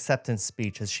makes an acceptance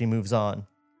speech as she moves on.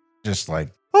 Just like,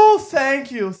 Oh, Oh,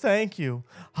 thank you, thank you.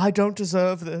 I don't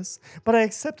deserve this, but I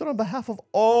accept it on behalf of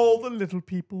all the little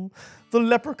people, the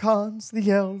leprechauns,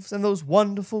 the elves, and those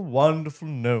wonderful, wonderful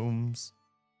gnomes.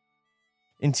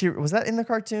 Was that in the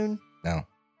cartoon? No.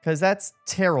 Because that's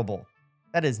terrible.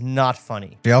 That is not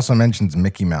funny. She also mentions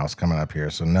Mickey Mouse coming up here,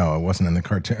 so no, it wasn't in the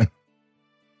cartoon.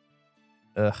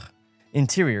 Ugh.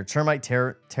 Interior, Termite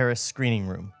Terrace screening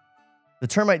room. The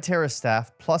Termite Terrace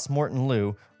staff, plus Morton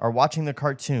Liu, are watching the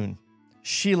cartoon.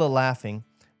 Sheila laughing,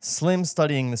 Slim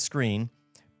studying the screen,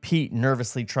 Pete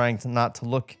nervously trying not to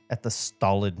look at the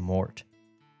stolid Mort.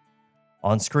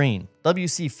 On screen,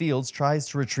 W.C. Fields tries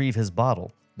to retrieve his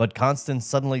bottle, but Constance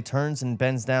suddenly turns and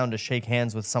bends down to shake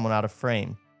hands with someone out of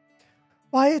frame.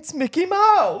 Why, it's Mickey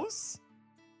Mouse!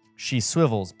 She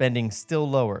swivels, bending still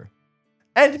lower.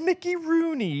 And Mickey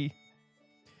Rooney!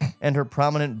 And her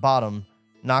prominent bottom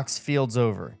knocks Fields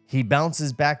over. He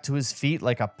bounces back to his feet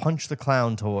like a Punch the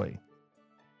Clown toy.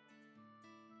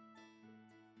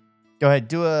 Go ahead,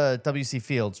 do a W.C.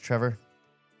 Fields, Trevor.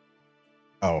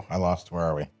 Oh, I lost. Where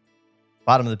are we?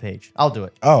 Bottom of the page. I'll do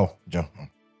it. Oh,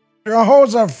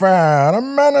 Jehoshaphat, a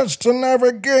menace to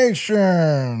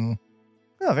navigation.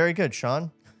 Oh, very good, Shawn.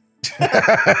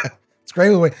 It's great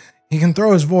the way he can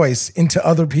throw his voice into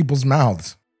other people's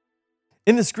mouths.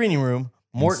 In the screening room,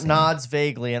 Mort nods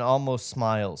vaguely and almost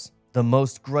smiles, the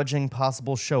most grudging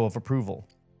possible show of approval.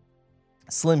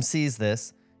 Slim sees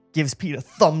this, gives Pete a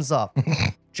thumbs up.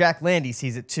 Jack Landy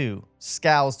sees it too,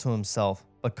 scowls to himself,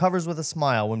 but covers with a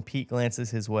smile when Pete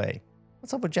glances his way.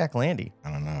 What's up with Jack Landy?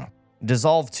 I don't know.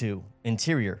 Dissolve 2,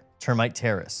 Interior, Termite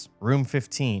Terrace, Room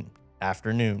 15,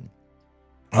 afternoon.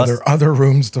 Other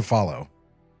rooms to follow.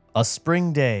 A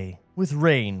spring day with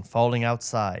rain falling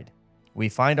outside. We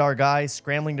find our guys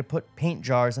scrambling to put paint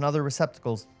jars and other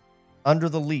receptacles under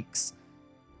the leaks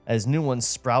as new ones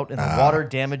sprout in the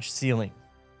water-damaged ceiling.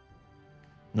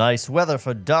 Nice weather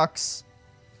for ducks.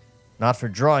 Not for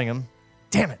drawing them.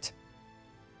 Damn it.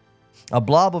 A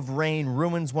blob of rain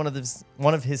ruins one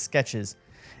of his sketches,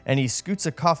 and he scoots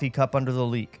a coffee cup under the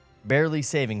leak, barely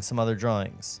saving some other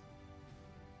drawings.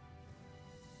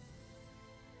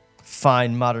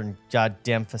 Fine modern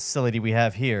goddamn facility we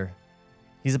have here.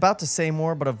 He's about to say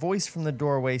more, but a voice from the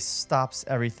doorway stops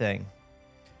everything.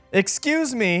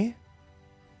 Excuse me.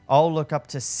 All look up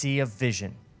to see a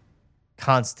vision.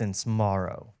 Constance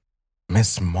Morrow.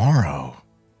 Miss Morrow.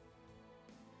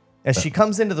 As she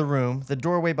comes into the room, the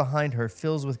doorway behind her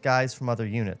fills with guys from other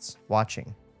units,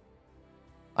 watching.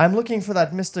 I'm looking for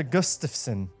that Mr.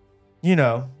 Gustafson. You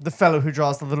know, the fellow who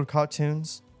draws the little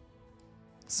cartoons.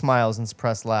 Smiles and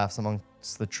suppressed laughs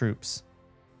amongst the troops.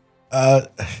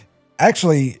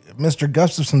 Actually, Mr.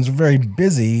 Gustafson's very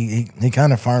busy. He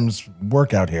kind of farms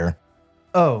work out here.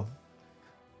 Oh.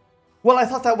 Well, I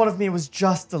thought that one of me was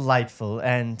just delightful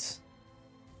and...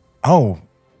 Oh,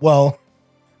 well,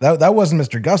 that wasn't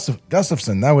Mr.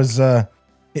 Gustafson. That was,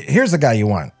 here's the guy you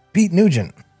want. Pete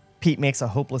Nugent. Pete makes a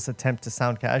hopeless attempt to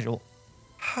sound casual.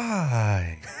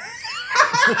 Hi.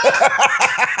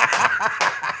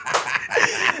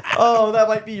 Oh, that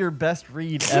might be your best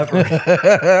read ever.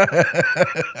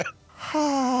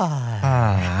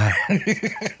 Hi.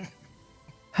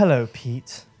 Hello,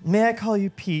 Pete. May I call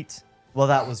you Pete? Well,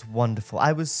 that was wonderful.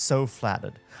 I was so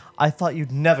flattered. I thought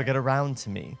you'd never get around to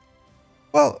me.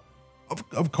 Well,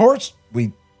 of course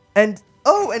we... And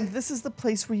this is the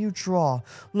place where you draw.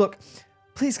 Look,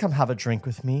 please come have a drink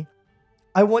with me.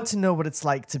 I want to know what it's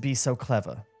like to be so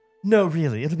clever. No,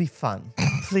 really, it'll be fun.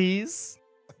 Please?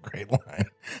 Great line.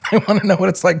 I want to know what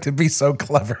it's like to be so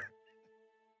clever.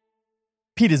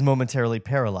 Pete is momentarily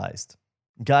paralyzed.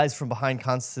 Guys from behind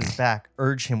Constance's back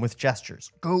urge him with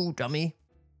gestures. Go, dummy.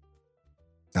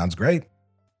 Sounds great.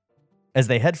 As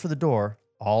they head for the door,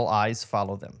 all eyes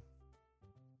follow them.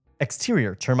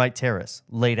 Exterior, Termite Terrace,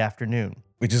 late afternoon.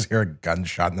 We just hear a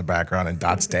gunshot in the background and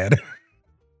Dot's dead.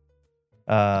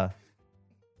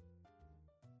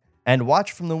 And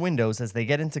watch from the windows as they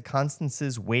get into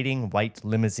Constance's waiting white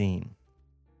limousine.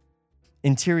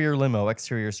 Interior limo,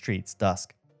 exterior streets,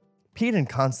 dusk. Pete and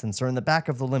Constance are in the back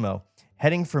of the limo,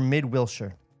 heading for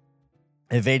mid-Wilshire.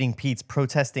 Evading Pete's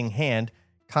protesting hand,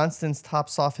 Constance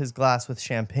tops off his glass with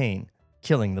champagne,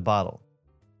 killing the bottle.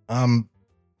 I'm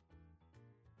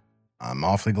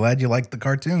awfully glad you liked the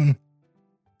cartoon.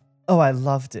 Oh, I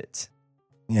loved it.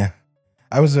 Yeah.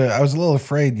 I was a little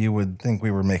afraid you would think we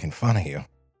were making fun of you.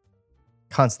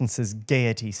 Constance's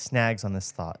gaiety snags on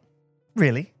this thought.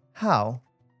 Really? How?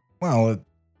 Well,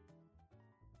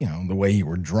 the way you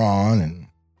were drawn and...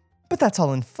 But that's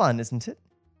all in fun, isn't it?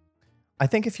 I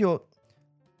think if you're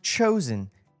chosen,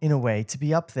 in a way, to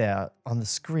be up there on the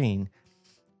screen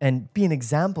and be an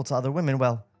example to other women,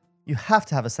 well, You have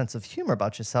to have a sense of humor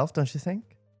about yourself, don't you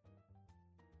think?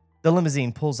 The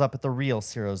limousine pulls up at the real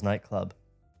Ciro's nightclub.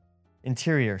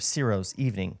 Interior, Ciro's,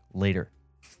 evening, later.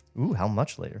 Ooh, how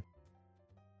much later?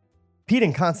 Pete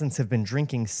and Constance have been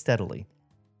drinking steadily.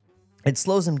 It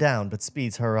slows him down, but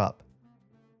speeds her up.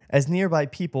 As nearby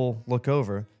people look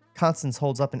over, Constance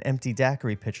holds up an empty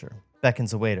daiquiri pitcher,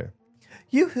 beckons a waiter.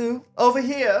 Yoo-hoo, over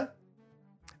here!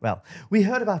 Well, we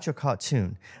heard about your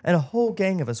cartoon, and a whole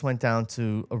gang of us went down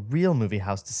to a real movie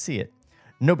house to see it.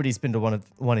 Nobody's been to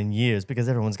one in years because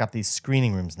everyone's got these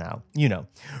screening rooms now. You know,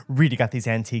 Rita got these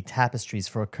antique tapestries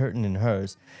for a curtain in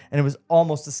hers, and it was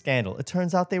almost a scandal. It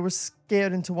turns out they were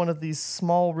scared into one of these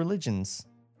small religions.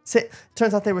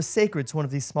 Turns out they were sacred to one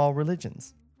of these small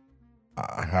religions.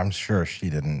 I'm sure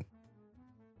she didn't.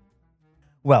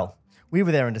 Well, we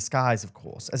were there in disguise, of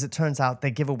course. As it turns out, they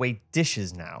give away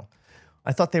dishes now.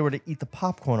 I thought they were to eat the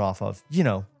popcorn off of, you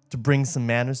know, to bring some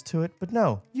manners to it. But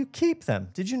no, you keep them.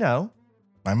 Did you know?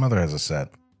 My mother has a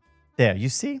set. There, you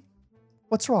see?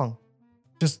 What's wrong?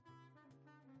 Just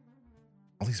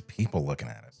all these people looking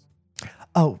at us.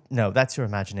 Oh, no, that's your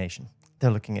imagination. They're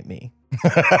looking at me.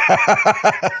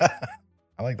 I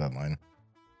like that line.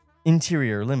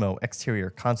 Interior, limo, exterior,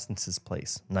 Constance's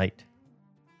place, night.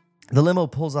 The limo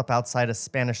pulls up outside a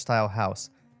Spanish-style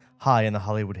house, high in the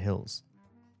Hollywood Hills.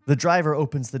 The driver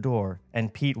opens the door,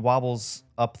 and Pete wobbles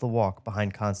up the walk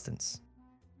behind Constance.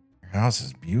 Your house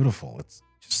is beautiful. It's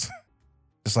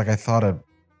just like I thought of.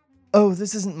 Oh,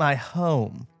 this isn't my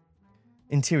home.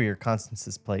 Interior,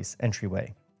 Constance's place,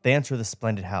 entryway. They enter the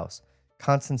splendid house.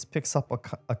 Constance picks up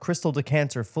a crystal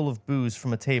decanter full of booze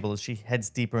from a table as she heads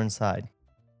deeper inside.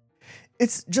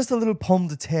 It's just a little pomme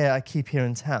de terre I keep here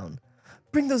in town.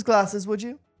 Bring those glasses, would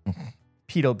you?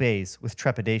 Pete obeys with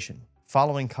trepidation,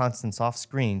 following Constance off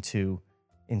screen to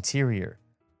interior,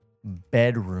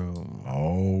 bedroom.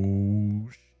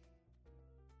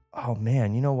 Oh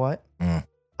man, you know what?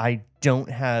 I don't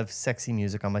have sexy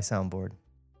music on my soundboard.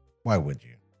 Why would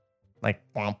you? Like,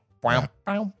 womp, womp,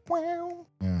 womp,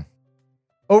 womp.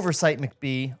 Oversight,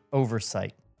 McBee,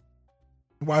 oversight.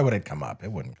 Why would it come up?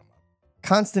 It wouldn't come up.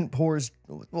 Constant pours,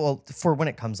 well, for when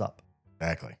it comes up.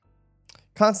 Exactly.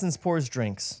 Constance pours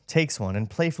drinks, takes one, and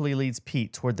playfully leads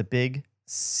Pete toward the big,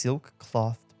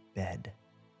 silk-clothed bed.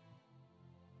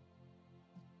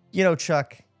 You know,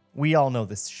 Chuck, we all know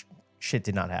this shit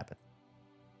did not happen.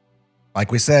 Like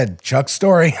we said, Chuck's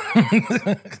story.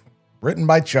 Written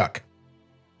by Chuck.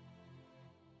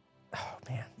 Oh,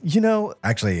 man. You know...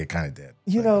 Actually, it kind of did.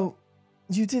 You know,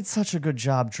 you did such a good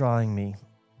job drawing me,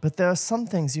 but there are some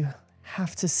things you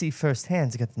have to see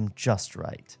firsthand to get them just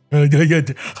right. You're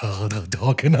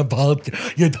talking about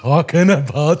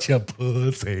your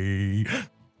pussy.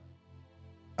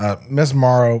 Miss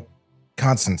Morrow,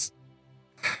 Constance,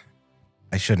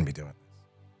 I shouldn't be doing this.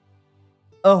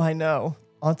 Oh, I know.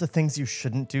 Aren't the things you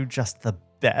shouldn't do just the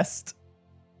best?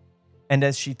 And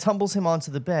as she tumbles him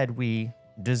onto the bed, we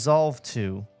dissolve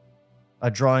to a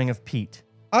drawing of Pete.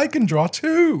 I can draw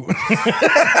too.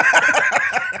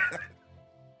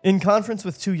 In conference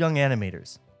with two young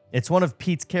animators. It's one of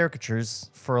Pete's caricatures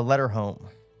for a letter home.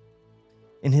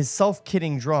 In his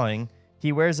self-kidding drawing,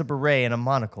 he wears a beret and a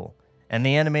monocle, and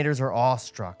the animators are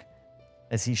awestruck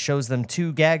as he shows them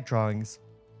two gag drawings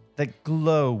that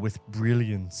glow with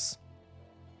brilliance.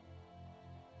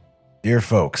 Dear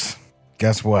folks,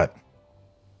 guess what?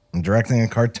 I'm directing a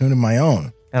cartoon of my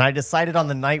own. And I decided on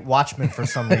The Night Watchman for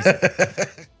some reason.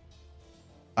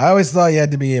 I always thought you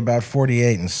had to be about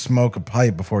 48 and smoke a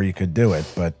pipe before you could do it,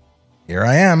 but here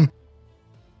I am.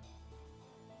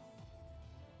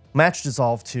 Match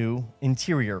dissolved to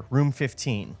interior, room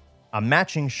 15. A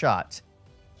matching shot.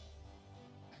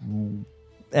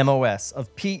 MOS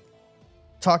of Pete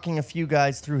talking a few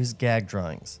guys through his gag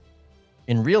drawings.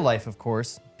 In real life, of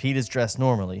course, Pete is dressed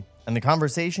normally, and the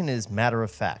conversation is matter of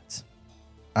fact.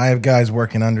 I have guys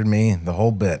working under me the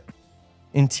whole bit.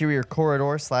 Interior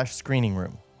corridor / screening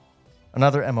room.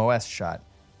 Another MOS shot.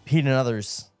 Pete and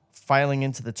others filing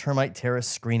into the Termite Terrace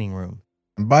screening room.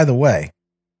 And by the way,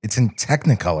 it's in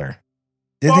Technicolor.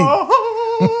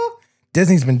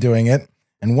 Disney's been doing it,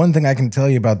 and one thing I can tell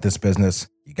you about this business,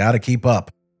 you gotta keep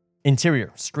up.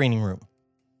 Interior screening room.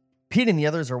 Pete and the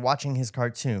others are watching his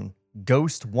cartoon,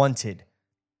 Ghost Wanted.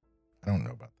 I don't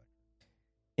know about that.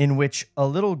 In which a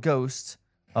little ghost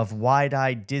of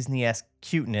wide-eyed Disney-esque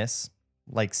cuteness,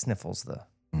 like Sniffles the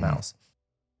mouse.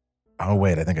 Oh,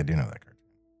 wait, I think I do know that cartoon.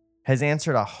 Has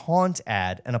answered a haunt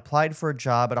ad and applied for a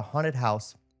job at a haunted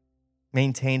house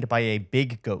maintained by a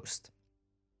big ghost.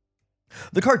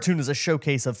 The cartoon is a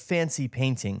showcase of fancy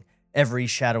painting. Every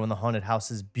shadow in the haunted house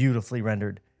is beautifully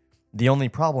rendered. The only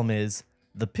problem is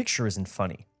the picture isn't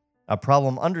funny. a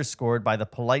problem underscored by the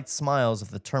polite smiles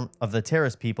of the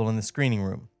Terrace people in the screening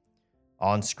room.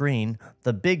 On screen,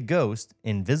 the big ghost,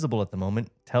 invisible at the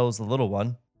moment, tells the little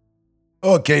one,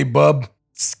 Okay, bub,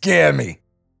 scare me.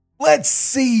 Let's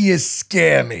see you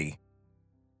scare me.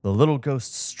 The little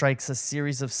ghost strikes a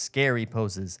series of scary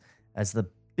poses as the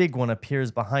big one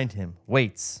appears behind him,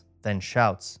 waits, then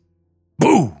shouts.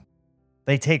 Boo!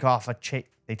 They take off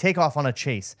on a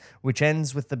chase, which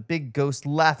ends with the big ghost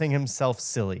laughing himself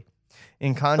silly,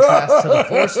 in contrast to the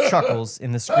forced chuckles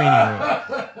in the screening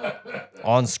room.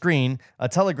 On screen, a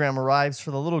telegram arrives for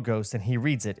the little ghost, and he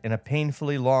reads it in a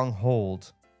painfully long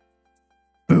hold.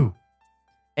 Boo!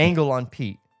 Angle on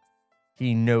Pete.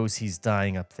 He knows he's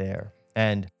dying up there.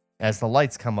 And as the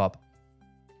lights come up,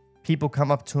 people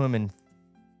come up to him and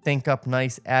think up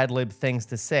nice ad-lib things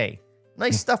to say.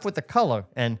 Nice stuff with the color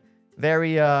and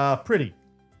very pretty.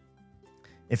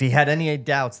 If he had any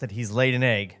doubts that he's laid an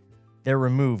egg, they're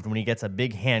removed when he gets a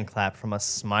big hand clap from a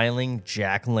smiling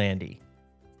Jack Landy.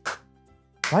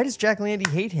 Why does Jack Landy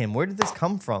hate him? Where did this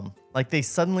come from? Like they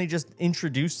suddenly just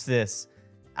introduced this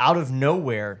out of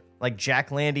nowhere. Like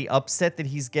Jack Landy upset that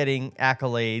he's getting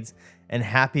accolades and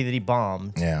happy that he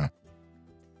bombed. Yeah.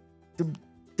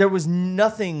 There was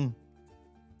nothing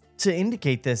to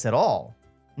indicate this at all.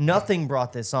 Nothing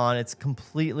brought this on. It's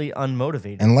completely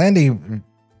unmotivated. And Landy,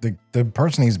 the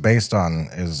person he's based on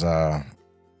is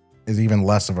even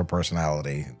less of a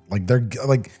personality. Like they're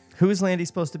like, who is Landy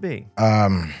supposed to be?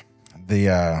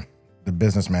 The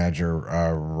business manager,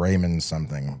 Raymond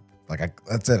something.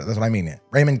 That's it. That's what I mean.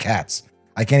 Raymond Katz.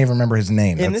 I can't even remember his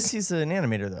name. In this, he's an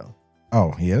animator though.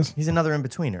 Oh, he is? He's another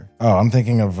in-betweener. Oh, I'm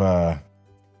thinking of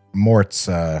Mort's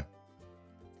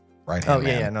right-hand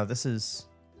man. Yeah. No, this is...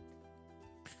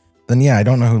 Then, yeah, I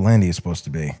don't know who Landy is supposed to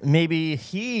be. Maybe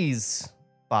he's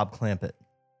Bob Clampett.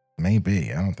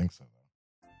 Maybe. I don't think so.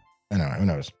 Anyway, who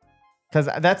knows?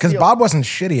 Because Bob wasn't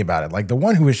shitty about it. Like, the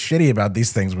one who was shitty about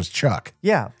these things was Chuck.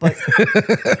 Yeah, but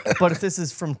but if this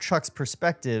is from Chuck's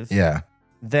perspective, yeah,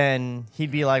 then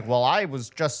he'd be like, well, I was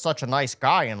just such a nice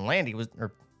guy, and Landy was...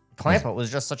 or Clampett was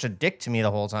just such a dick to me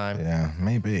the whole time. Yeah,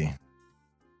 maybe.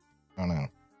 I don't know.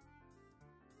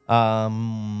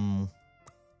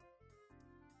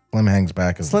 Slim hangs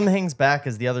back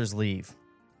as the others leave.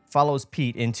 Follows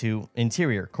Pete into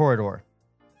interior corridor.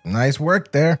 Nice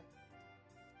work there.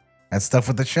 That stuff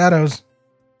with the shadows.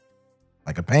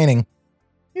 Like a painting.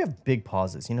 You have big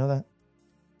pauses, you know that?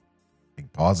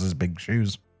 Big pauses, big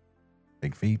shoes,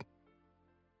 big feet.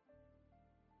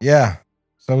 Yeah,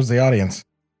 so was the audience.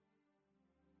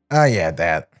 Oh, yeah,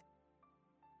 that.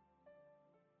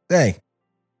 Hey,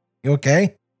 you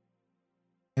okay?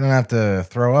 You don't have to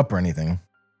throw up or anything.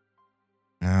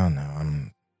 No,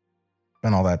 I'm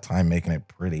spent all that time making it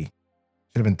pretty.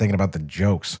 Should have been thinking about the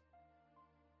jokes.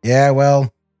 Yeah,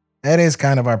 well, that is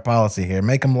kind of our policy here.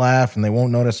 Make them laugh and they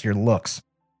won't notice your looks.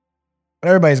 But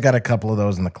everybody's got a couple of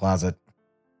those in the closet.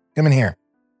 Come in here.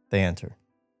 They enter.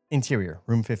 Interior,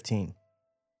 room 15.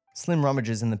 Slim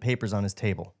rummages in the papers on his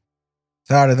table. It's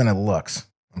harder than it looks.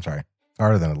 I'm sorry. It's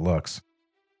harder than it looks.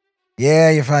 Yeah,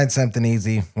 you find something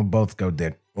easy. We'll both go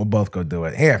do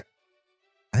it. Here.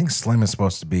 I think Slim is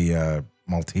supposed to be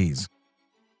Maltese.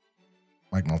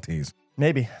 Like Maltese.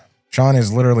 Maybe. Shawn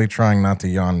is literally trying not to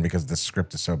yawn because the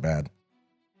script is so bad.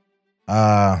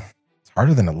 It's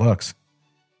harder than it looks.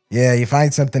 Yeah, you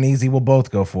find something easy, we'll both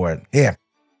go for it. Here.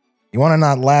 You want to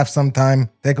not laugh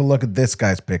sometime? Take a look at this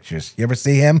guy's pictures. You ever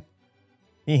see him?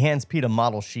 He hands Pete a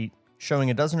model sheet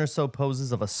showing a dozen or so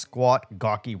poses of a squat,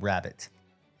 gawky rabbit.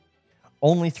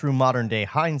 Only through modern-day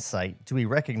hindsight do we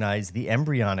recognize the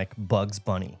embryonic Bugs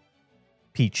Bunny.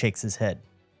 Pete shakes his head.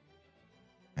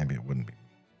 Maybe it wouldn't be.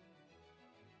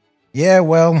 Yeah,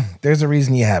 well, there's a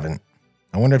reason you haven't.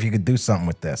 I wonder if you could do something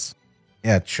with this.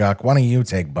 Yeah, Chuck, why don't you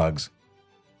take Bugs?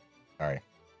 Sorry.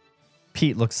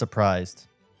 Pete looks surprised.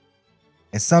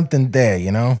 It's something there,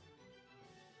 you know?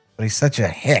 But he's such a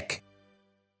hick.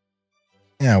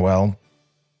 Yeah, well,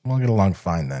 we'll get along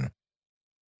fine then.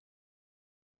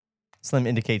 Slim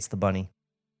indicates the bunny.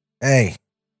 Hey,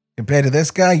 compared to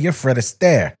this guy, you're Fred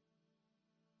Astaire.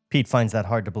 Pete finds that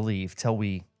hard to believe till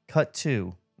we cut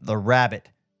to the rabbit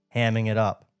hamming it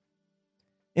up.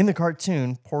 In the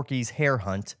cartoon, Porky's hare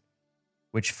hunt,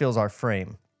 which fills our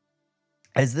frame.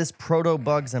 As this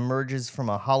proto-Bugs emerges from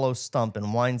a hollow stump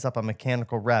and winds up a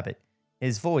mechanical rabbit,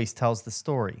 his voice tells the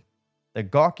story. The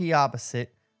gawky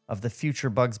opposite of the future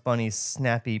Bugs Bunny's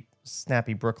snappy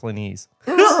Brooklynese.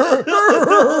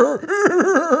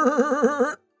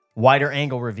 Wider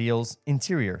angle reveals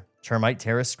interior, Termite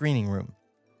Terrace screening room.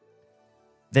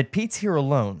 That Pete's here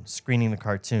alone, screening the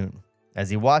cartoon. As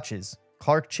he watches,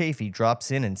 Clark Chafee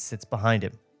drops in and sits behind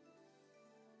him.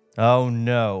 Oh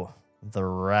no, the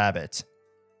rabbit.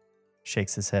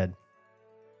 Shakes his head.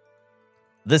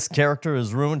 This character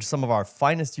has ruined some of our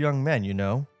finest young men, you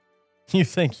know. You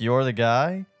think you're the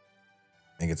guy?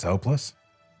 Think it's hopeless?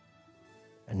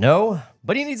 No,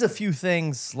 but he needs a few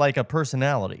things like a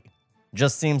personality.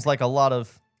 Just seems like a lot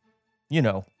of,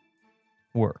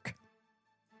 work.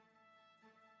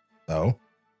 So?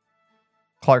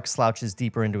 Clark slouches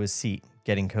deeper into his seat,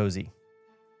 getting cozy.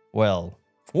 Well,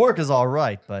 work is all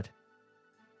right, but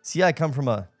see, I come from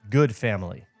a good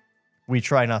family. We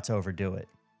try not to overdo it.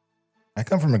 I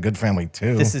come from a good family,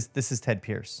 too. This is Ted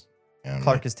Pierce. Yeah,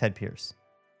 Clark is Ted Pierce.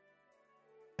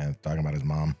 Yeah, talking about his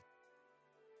mom.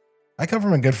 I come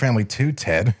from a good family, too,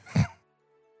 Ted.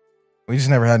 We just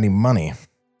never had any money.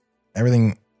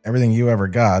 Everything you ever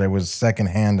got, it was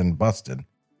secondhand and busted.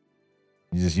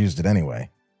 You just used it anyway.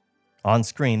 On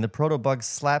screen, the protobug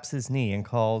slaps his knee and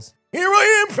calls, "Here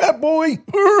I am, fat boy!"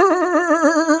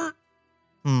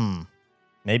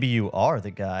 Maybe you are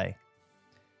the guy.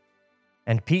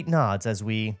 And Pete nods as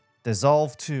we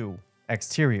dissolve to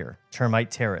exterior,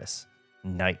 Termite Terrace,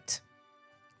 night.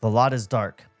 The lot is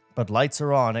dark, but lights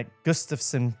are on at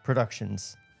Gustafson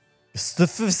Productions.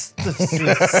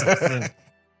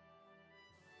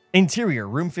 Interior,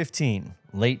 room 15,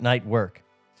 late night work.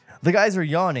 The guys are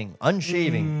yawning,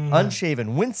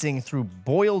 unshaven, wincing through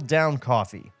boiled down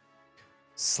coffee.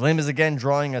 Slim is again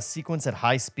drawing a sequence at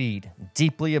high speed,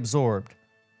 deeply absorbed,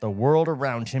 the world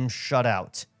around him shut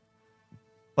out.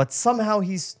 But somehow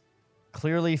he's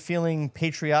clearly feeling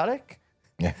patriotic?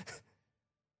 Yeah.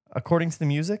 According to the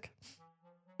music?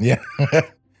 Yeah.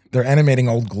 They're animating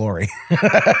Old Glory.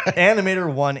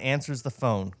 Animator 1 answers the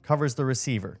phone, covers the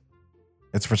receiver.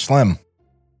 It's for Slim.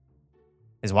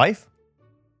 His wife?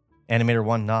 Animator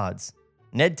 1 nods.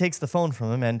 Ned takes the phone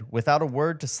from him and, without a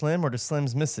word to Slim or to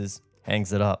Slim's missus,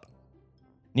 hangs it up.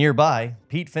 Nearby,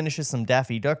 Pete finishes some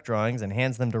Daffy Duck drawings and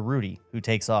hands them to Rudy, who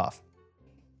takes off.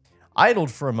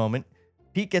 Idled for a moment,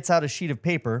 Pete gets out a sheet of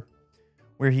paper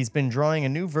where he's been drawing a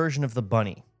new version of the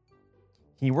bunny.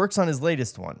 He works on his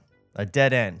latest one, a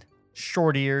dead end,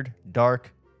 short-eared,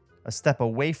 dark, a step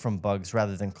away from Bugs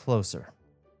rather than closer.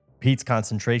 Pete's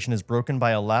concentration is broken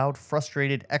by a loud,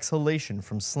 frustrated exhalation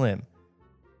from Slim,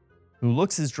 who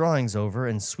looks his drawings over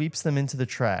and sweeps them into the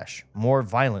trash more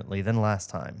violently than last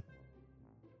time.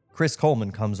 Chris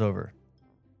Coleman comes over.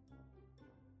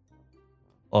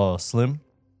 Slim?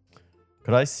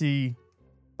 Could I see...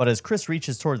 But as Chris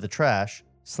reaches toward the trash,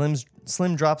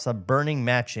 Slim drops a burning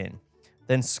match in,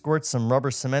 then squirts some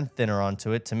rubber cement thinner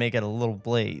onto it to make it a little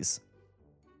blaze.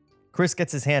 Chris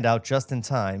gets his hand out just in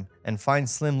time and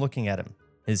finds Slim looking at him,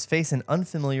 his face an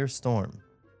unfamiliar storm.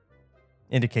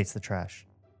 Indicates the trash.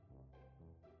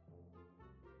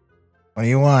 What do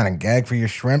you want, a gag for your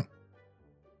shrimp?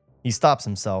 He stops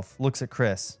himself, looks at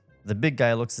Chris. The big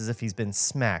guy looks as if he's been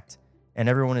smacked, and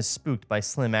everyone is spooked by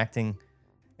Slim acting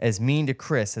as mean to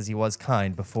Chris as he was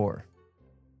kind before.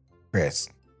 Chris.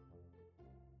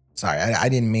 Sorry, I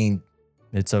didn't mean...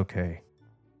 It's okay.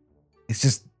 It's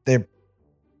just,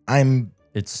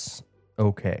 It's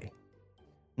okay.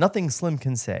 Nothing Slim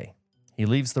can say. He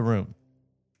leaves the room.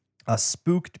 A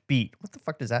spooked beat. What the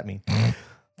fuck does that mean?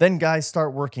 Then guys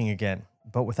start working again,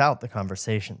 but without the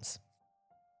conversations.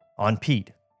 On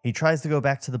Pete, he tries to go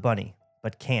back to the bunny,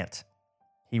 but can't.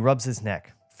 He rubs his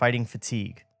neck, fighting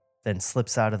fatigue, then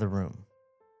slips out of the room.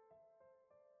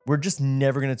 We're just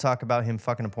never going to talk about him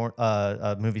fucking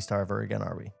a movie star ever again,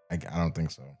 are we? I don't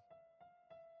think so.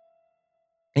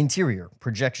 Interior,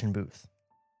 projection booth.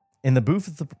 In the booth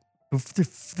of the...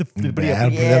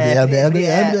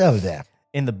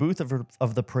 In the booth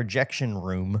of the projection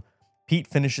room, Pete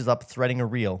finishes up threading a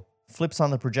reel, flips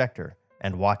on the projector,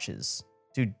 and watches.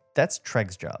 Dude, that's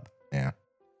Treg's job. Yeah.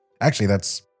 Actually,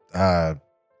 that's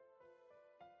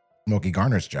Smokey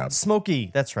Garner's job.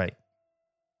 Smokey, that's right.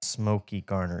 Smokey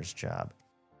Garner's job.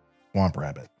 Swamp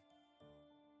Rabbit.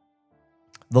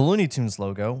 The Looney Tunes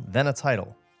logo, then a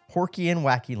title, Porky and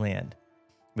Wacky Land,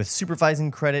 with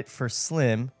supervising credit for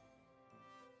Slim.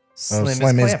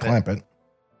 Slim is Clampett.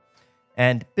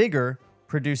 And Bigger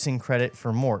producing credit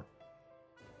for Mort.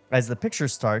 As the picture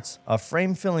starts, a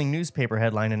frame-filling newspaper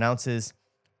headline announces,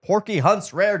 Porky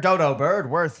hunts rare dodo bird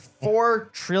worth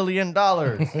 $4 trillion.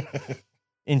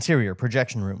 Interior,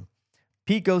 projection room.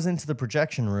 Pete goes into the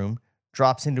projection room,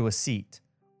 drops into a seat.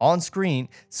 On screen,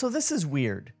 so this is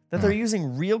weird, that they're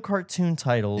using real cartoon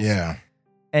titles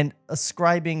and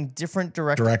ascribing different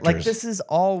directors. Like, this is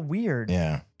all weird.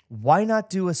 Yeah. Why not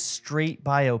do a straight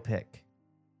biopic?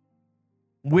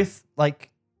 With, like...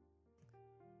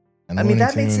 I mean,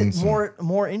 that makes it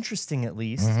more interesting, at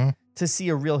least, to see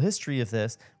a real history of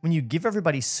this. When you give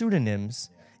everybody pseudonyms,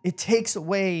 it takes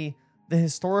away the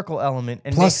historical element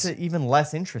and Plus- makes it even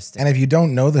less interesting. And if you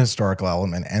don't know the historical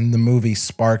element and the movie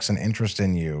sparks an interest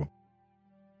in you,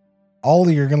 all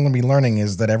you're going to be learning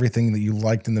is that everything that you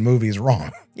liked in the movie is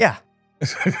wrong. Yeah.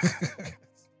 It's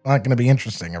not going to be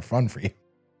interesting or fun for you.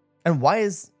 And why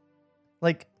is,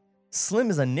 like, Slim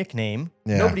is a nickname.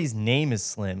 Yeah. Nobody's name is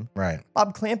Slim. Right.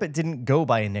 Bob Clampett didn't go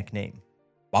by a nickname.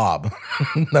 Bob.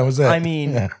 That was it. I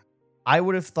mean, yeah. I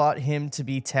would have thought him to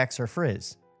be Tex or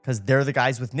Frizz because they're the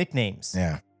guys with nicknames.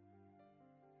 Yeah.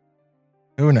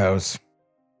 Who knows?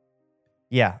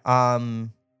 Yeah.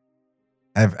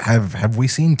 Have we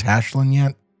seen Tashlin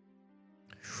yet?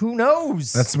 Who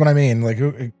knows? That's what I mean. Like,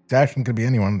 Tashlin could be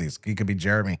any one of these. He could be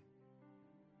Jeremy.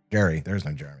 There's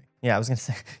no Jeremy. Yeah, I was gonna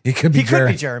say He could be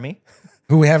Jeremy,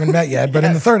 who we haven't met yet, but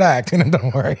in the third act.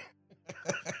 Don't worry.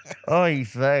 Oh, you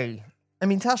say. I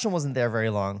mean, Tashlin wasn't there very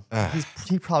long.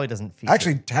 He probably doesn't feature.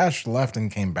 Actually, Tash left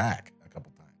and came back a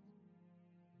couple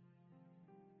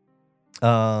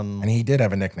times. And he did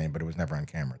have a nickname, but it was never on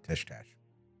camera. Tish Tash.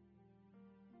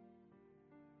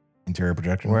 Interior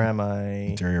projection Where room. am I?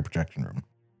 Interior projection room.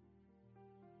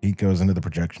 Pete goes into the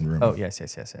projection room. Oh,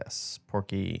 yes.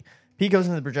 Porky. Pete goes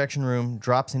into the projection room,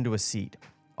 drops into a seat.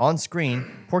 On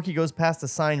screen, Porky goes past a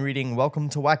sign reading, "Welcome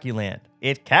to Wacky Land.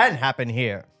 It can happen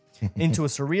here." Into a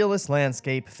surrealist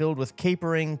landscape filled with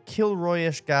capering,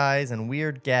 Kilroyish guys and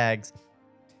weird gags,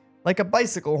 like a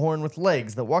bicycle horn with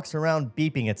legs that walks around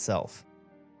beeping itself.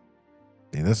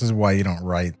 See, this is why you don't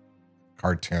write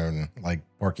cartoon like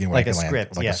Porky and Like Wacky a Land,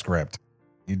 script, like yeah. a script.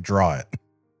 You draw it.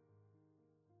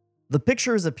 The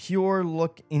picture is a pure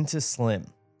look into Slim.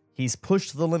 He's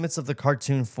pushed the limits of the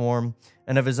cartoon form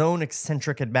and of his own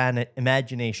eccentric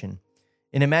imagination.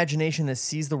 An imagination that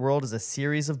sees the world as a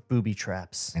series of booby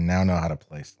traps. I now know how to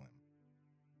play Slim.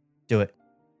 Do it.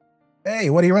 Hey,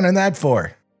 what are you running that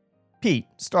for? Pete,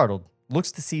 startled,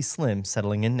 looks to see Slim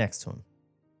settling in next to him.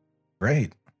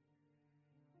 Great.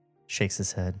 Shakes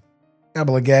his head.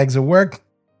 Couple of gags of work.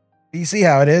 You see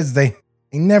how it is. They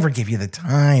never give you the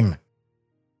time.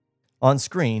 On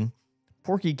screen,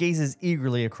 Porky gazes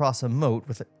eagerly across a moat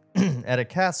with at a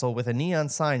castle with a neon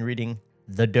sign reading,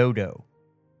 "The Dodo."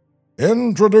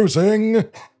 Introducing,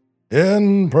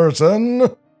 in person,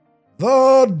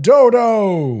 the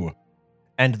Dodo.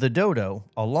 And the Dodo,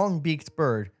 a long-beaked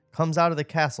bird, comes out of the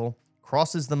castle,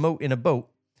 crosses the moat in a boat,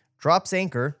 drops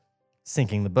anchor,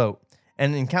 sinking the boat,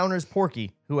 and encounters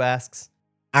Porky, who asks,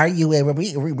 Are you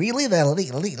really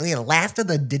the last of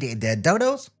the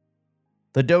dodos?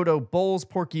 The Dodo bowls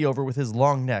Porky over with his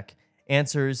long neck,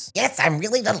 answers, Yes, I'm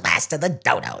really the last of the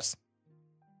dodos.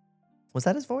 was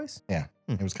that his voice? Yeah,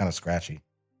 it was kind of scratchy.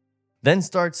 Then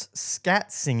starts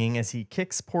scat singing as he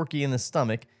kicks Porky in the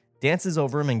stomach, dances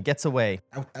over him, and gets away.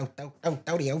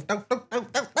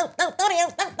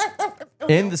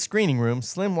 In the screening room,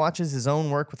 Slim watches his own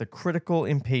work with a critical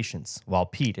impatience, while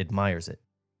Pete admires it.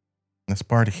 This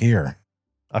part here.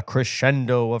 A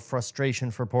crescendo of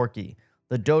frustration for Porky.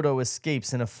 The Dodo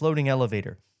escapes in a floating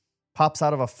elevator, pops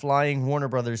out of a flying Warner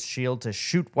Brothers shield to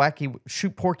shoot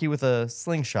Porky with a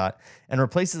slingshot, and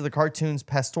replaces the cartoon's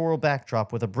pastoral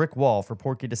backdrop with a brick wall for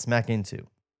Porky to smack into.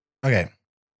 Okay.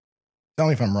 Tell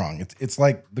me if I'm wrong. It's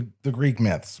like the Greek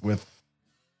myths with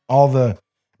all the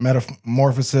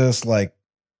metamorphosis, like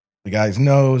the guy's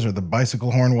nose or the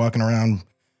bicycle horn walking around.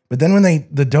 But then when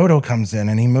the Dodo comes in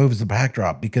and he moves the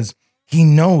backdrop because he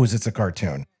knows it's a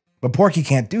cartoon. But Porky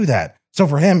can't do that. So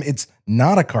for him, it's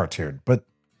not a cartoon. But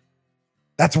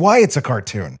that's why it's a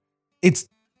cartoon. It's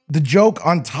the joke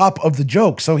on top of the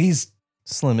joke. So he's...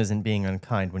 Slim isn't being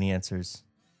unkind when he answers,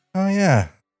 Oh, yeah.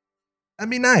 That'd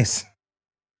be nice.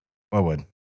 What would?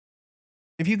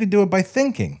 If you could do it by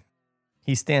thinking.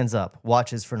 He stands up,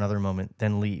 watches for another moment,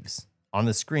 then leaves. On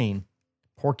the screen,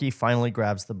 Porky finally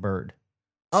grabs the bird.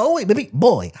 Oh, wait, baby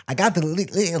boy, I got the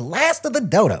last of the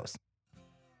dodos.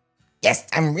 Yes,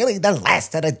 I'm really the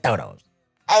last of the dodos.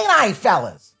 Ain't I,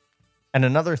 fellas? And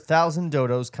another 1,000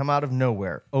 dodos come out of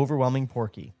nowhere, overwhelming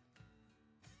Porky.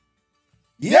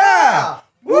 Yeah!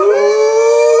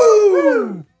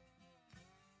 Woo!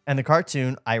 And the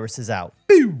cartoon irises out.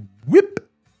 Boo! Whip!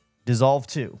 Dissolve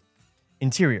 2.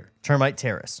 Interior, Termite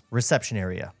Terrace. Reception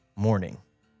area, morning.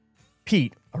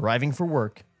 Pete, arriving for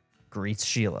work, greets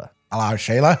Sheila. Hello,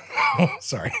 Shayla.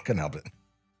 Sorry, couldn't help it.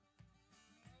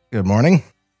 Good morning.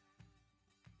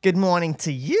 Good morning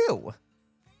to you.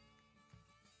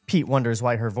 Pete wonders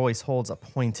why her voice holds a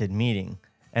pointed meaning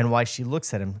and why she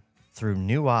looks at him through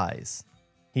new eyes.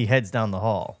 He heads down the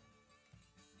hall.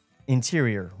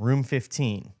 Interior, room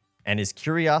 15, and his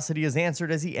curiosity is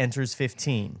answered as he enters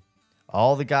 15.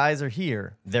 All the guys are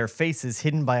here, their faces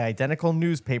hidden by identical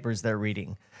newspapers they're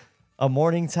reading. A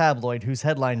morning tabloid whose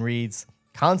headline reads,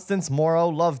 Constance Morrow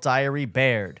Love Diary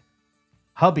Bared.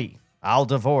 Hubby, I'll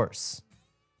divorce.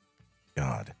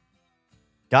 God.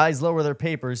 Guys lower their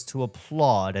papers to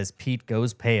applaud as Pete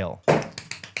goes pale.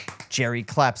 Jerry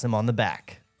claps him on the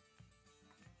back.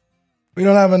 We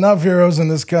don't have enough heroes in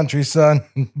this country, son.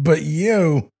 But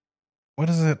you. What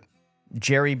is it?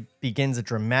 Jerry begins a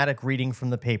dramatic reading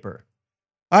from the paper.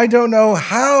 I don't know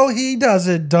how he does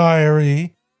it,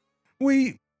 diary.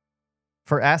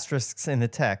 For asterisks in the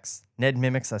text, Ned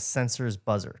mimics a censor's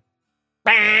buzzer.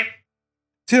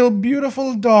 Till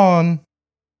beautiful dawn.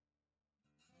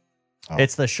 Oh.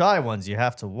 It's the shy ones you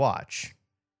have to watch.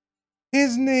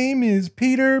 His name is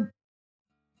Peter.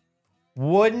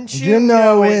 Wouldn't You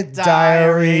know it,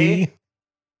 diary.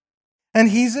 And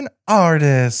he's an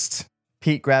artist.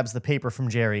 Pete grabs the paper from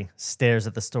Jerry, stares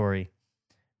at the story.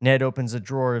 Ned opens a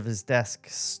drawer of his desk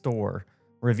store,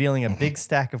 revealing a big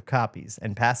stack of copies,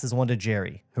 and passes one to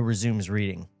Jerry, who resumes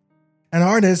reading. An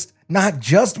artist, not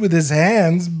just with his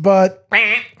hands, but...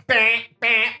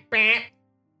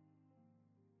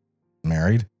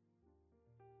 Married?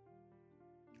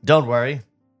 Don't worry.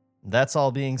 That's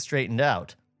all being straightened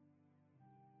out.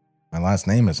 My last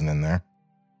name isn't in there.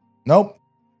 Nope.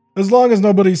 As long as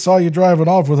nobody saw you driving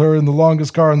off with her in the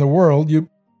longest car in the world, you...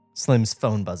 Slim's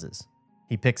phone buzzes.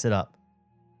 He picks it up.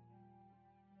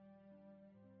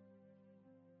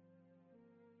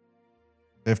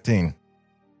 $15.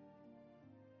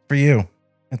 For you.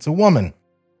 It's a woman.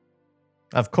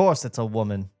 Of course it's a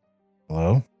woman.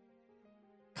 Hello?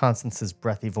 Constance's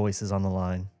breathy voice is on the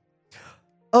line.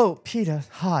 Oh, Peter,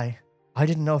 hi. I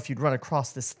didn't know if you'd run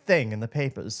across this thing in the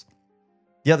papers.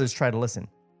 The others try to listen.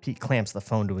 Pete clamps the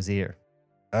phone to his ear.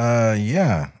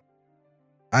 Yeah.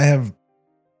 I have...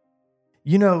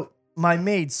 You know, my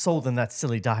maid sold them that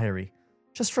silly diary.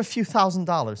 Just for a few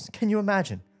 $1,000s. Can you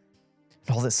imagine?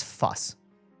 And all this fuss.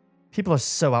 People are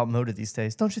so outmoded these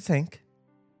days, don't you think?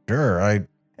 Sure,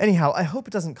 Anyhow, I hope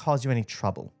it doesn't cause you any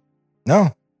trouble.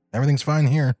 No, everything's fine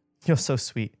here. You're so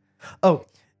sweet. Oh,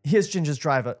 here's Ginger's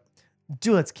driver.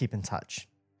 Let's keep in touch.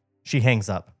 She hangs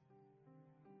up.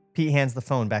 Pete hands the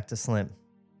phone back to Slim.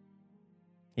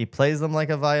 He plays them like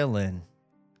a violin.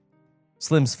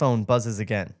 Slim's phone buzzes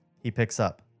again. He picks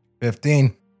up.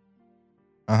 15.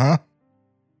 Uh-huh.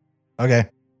 Okay.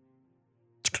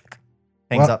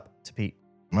 Hangs up to Pete.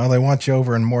 Well, they want you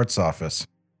over in Mort's office.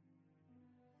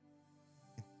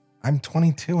 I'm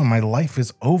 22 and my life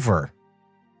is over.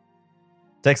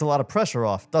 Takes a lot of pressure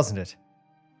off, doesn't it?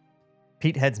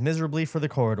 Pete heads miserably for the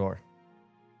corridor.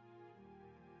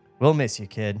 We'll miss you,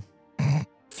 kid.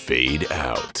 Fade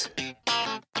out.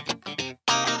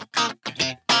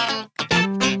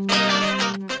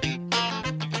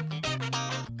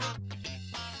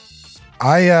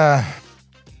 I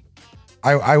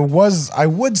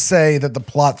would say that the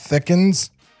plot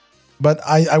thickens, but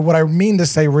what I mean to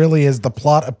say really is the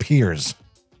plot appears.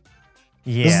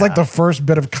 Yeah. This is like the first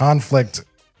bit of conflict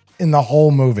in the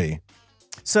whole movie.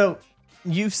 So,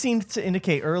 you seemed to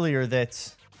indicate earlier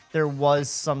that there was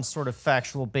some sort of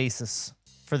factual basis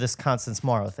for this Constance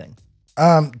Morrow thing.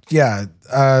 Yeah.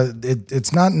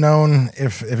 It's not known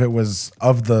if it was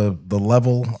of the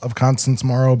level of Constance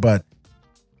Morrow, but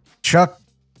Chuck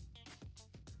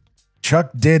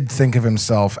did think of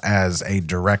himself as a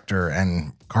director,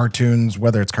 and cartoons,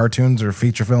 whether it's cartoons or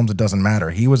feature films, it doesn't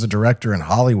matter. He was a director in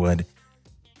Hollywood,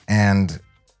 and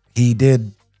he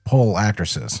did pull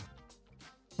actresses.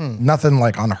 Nothing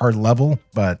like on her level,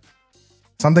 but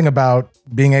something about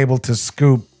being able to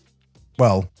scoop,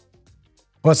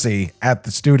 pussy at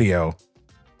the studio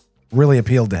really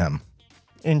appealed to him.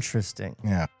 Interesting.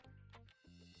 Yeah.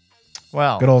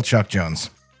 Well, good old Chuck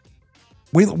Jones.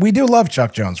 We do love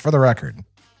Chuck Jones, for the record.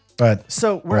 But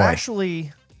so we're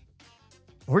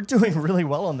doing really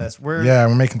well on this.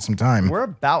 We're making some time. We're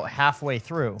about halfway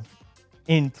through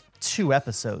in 2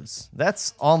 episodes.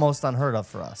 That's almost unheard of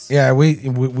for us. Yeah,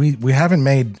 we haven't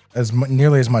made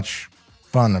nearly as much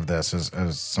fun of this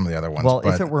as some of the other ones. Well,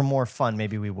 if it were more fun,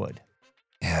 maybe we would.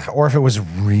 Yeah, or if it was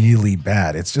really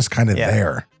bad. It's just kind of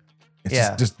there. It's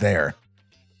just there.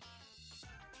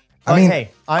 But I mean, hey,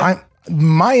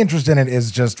 my interest in it is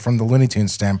just from the Looney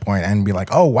Tunes standpoint, and be like,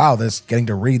 oh wow, getting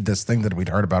to read this thing that we'd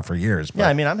heard about for years. But, yeah,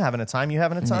 I mean, I'm having a time. You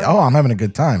having a time? Oh, I'm having a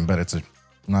good time, but it's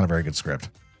not a very good script.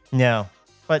 No,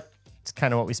 but it's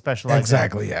kind of what we specialize in.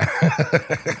 Exactly, yeah.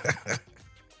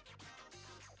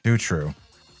 Too true.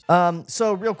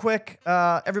 So real quick,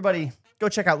 everybody go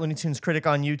check out Looney Tunes Critic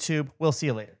on YouTube. We'll see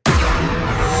you later.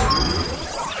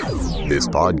 This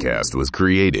podcast was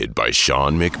created by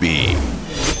Sean McBee.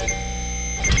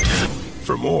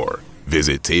 For more,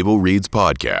 visit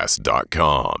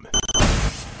tablereadspodcast.com.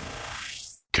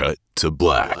 Cut to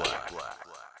black.